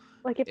will.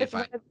 Like if it's If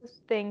one I of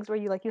those things where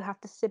you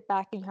have to sit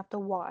back and you have to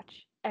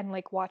watch and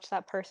like watch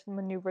that person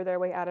maneuver their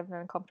way out of an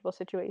uncomfortable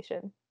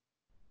situation.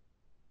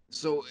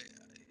 so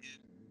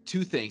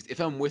two things. If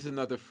I'm with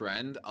another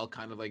friend, I'll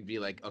kind of like be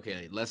like,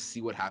 okay, let's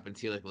see what happens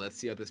here. Like, let's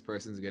see how this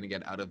person's gonna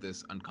get out of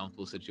this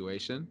uncomfortable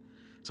situation.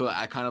 So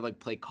I kind of like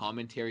play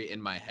commentary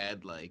in my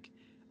head, like,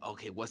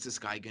 okay, what's this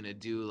guy gonna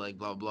do? Like,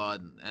 blah blah,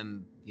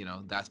 and you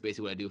know, that's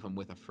basically what I do if I'm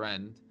with a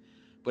friend.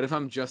 But if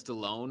I'm just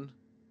alone,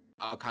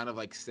 I'll kind of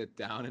like sit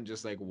down and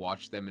just like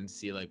watch them and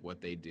see like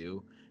what they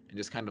do, and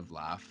just kind of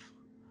laugh,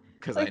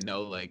 because I Like,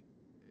 know like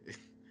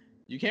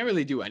you can't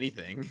really do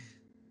anything.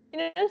 you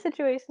know,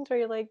 situations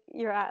where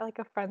you're at like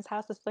a friend's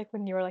house. It's like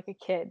when you were like a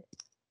kid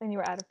and you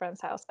were at a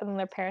friend's house, and then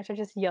their parents are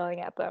just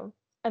yelling at them,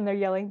 and they're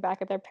yelling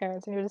back at their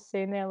parents, and you're just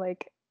sitting there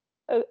like,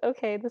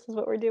 okay, this is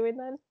what we're doing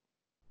then.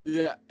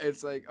 Yeah,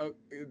 it's like, oh,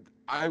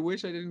 I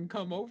wish I didn't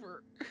come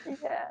over.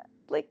 Yeah,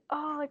 like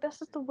oh, like that's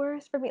just the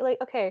worst for me. Like,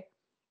 okay,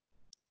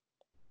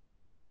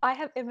 I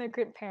have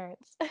immigrant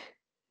parents,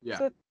 Yeah,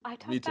 so if I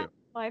me talk back too. to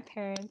my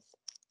parents,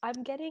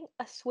 I'm getting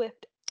a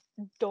swift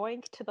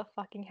doink to the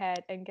fucking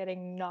head and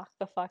getting knocked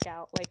the fuck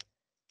out. Like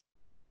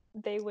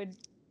they would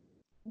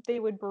they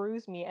would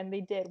bruise me, and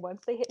they did.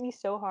 Once they hit me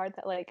so hard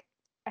that like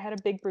I had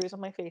a big bruise on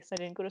my face. I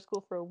didn't go to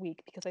school for a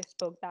week because I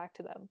spoke back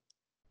to them.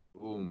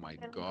 Oh my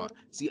And god. then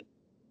See,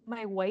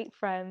 my white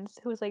friends,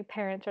 whose like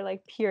parents are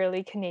like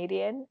purely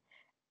Canadian,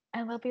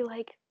 and they'll be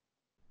like,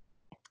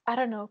 I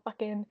don't know,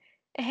 fucking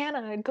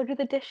Hannah, go do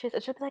the dishes.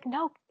 And she'll be like,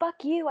 no,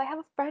 fuck you. I have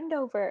a friend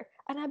over.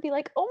 And I'd be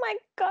like, oh my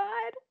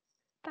God.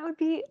 That would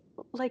be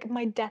like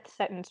my death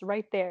sentence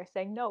right there,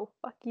 saying, no,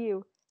 fuck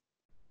you.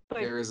 But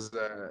there's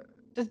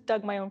just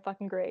dug my own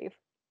fucking grave.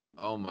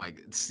 oh my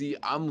god. See,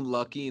 I'm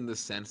lucky in the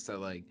sense that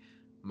like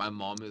my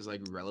mom is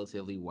like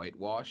relatively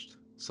whitewashed.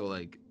 So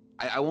like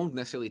I won't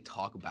necessarily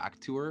talk back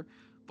to her,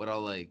 but I'll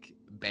like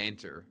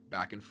banter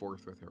back and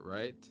forth with her,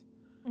 right?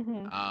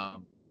 Mm-hmm.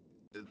 Um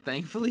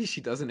Thankfully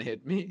she doesn't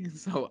hit me,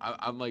 so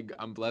I'm like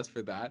I'm blessed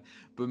for that.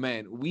 But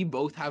man, we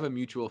both have a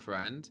mutual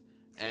friend,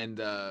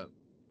 and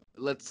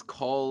let's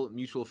call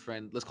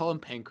him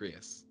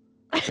Pancreas.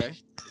 Okay?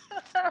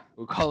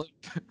 We'll call him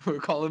we'll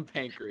call him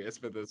Pancreas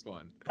for this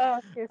one. Oh,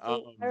 okay, see, I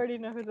Um already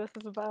know who this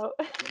is about.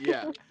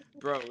 yeah,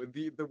 bro,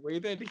 the way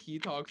that he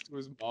talks to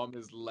his mom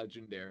is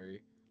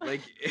legendary.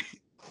 Like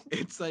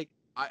it's like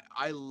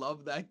I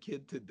love that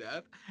kid to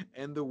death,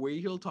 and the way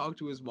he'll talk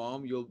to his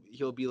mom,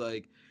 he'll be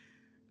like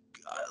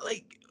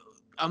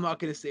I'm not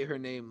gonna say her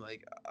name.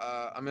 Like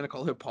I'm gonna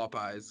call her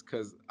Popeyes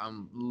because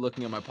I'm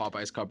looking at my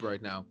Popeyes cup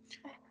right now.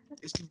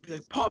 It's gonna be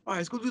like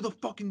Popeyes, go do the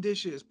fucking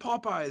dishes.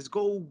 Popeyes,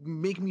 go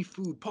make me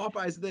food.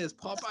 Popeyes this,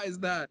 Popeyes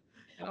that,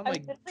 and I'm I'm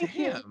like, literally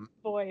hearing his damn,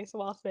 voice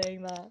while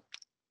saying that.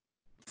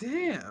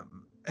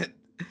 damn.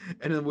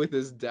 And then with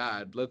his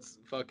dad, let's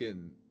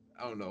fucking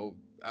I don't know.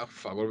 Oh,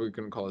 fuck, what are we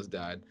gonna call his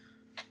dad?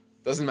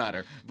 Doesn't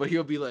matter. But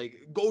he'll be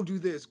like, go do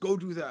this, go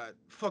do that.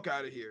 Fuck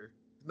out of here.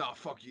 Nah,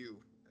 fuck you.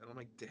 And I'm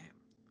like, damn.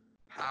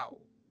 How?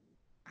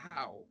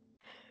 How?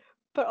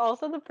 But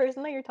also the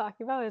person that you're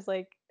talking about is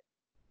like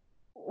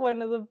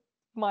one of the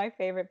my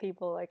favorite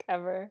people like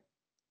ever.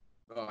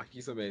 Oh,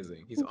 he's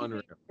amazing. He's You can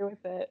unreal. be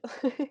with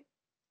it.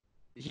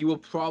 He will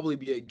probably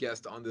be a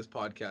guest on this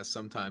podcast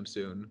sometime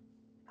soon.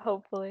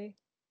 Hopefully.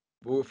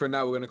 But for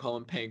now, we're gonna call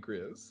him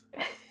Pancreas.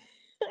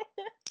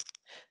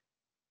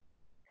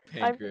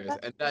 I've heard Pancreas,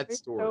 that and that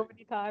story so story.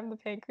 many times, the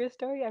pancreas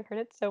story. I've heard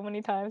it so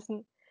many times,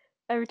 and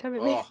every time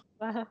it makes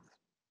Oh, me laugh.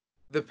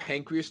 the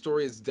Pancreas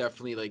story is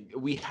definitely like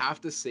we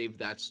have to save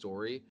that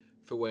story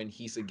for when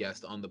he's a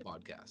guest on the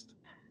podcast.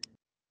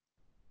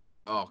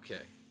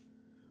 Okay,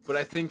 but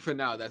I think for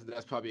now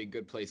that's probably a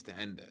good place to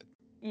end it.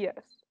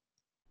 Yes.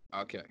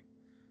 Okay.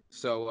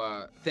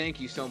 So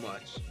thank you so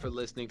much for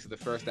listening to the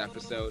first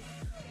episode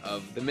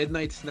of the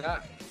Midnight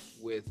Snack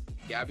with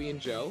Gabby and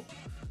Joe,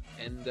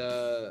 and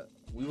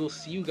we will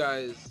see you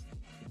guys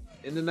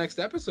in the next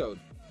episode.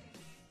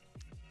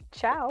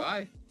 Ciao.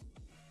 Bye.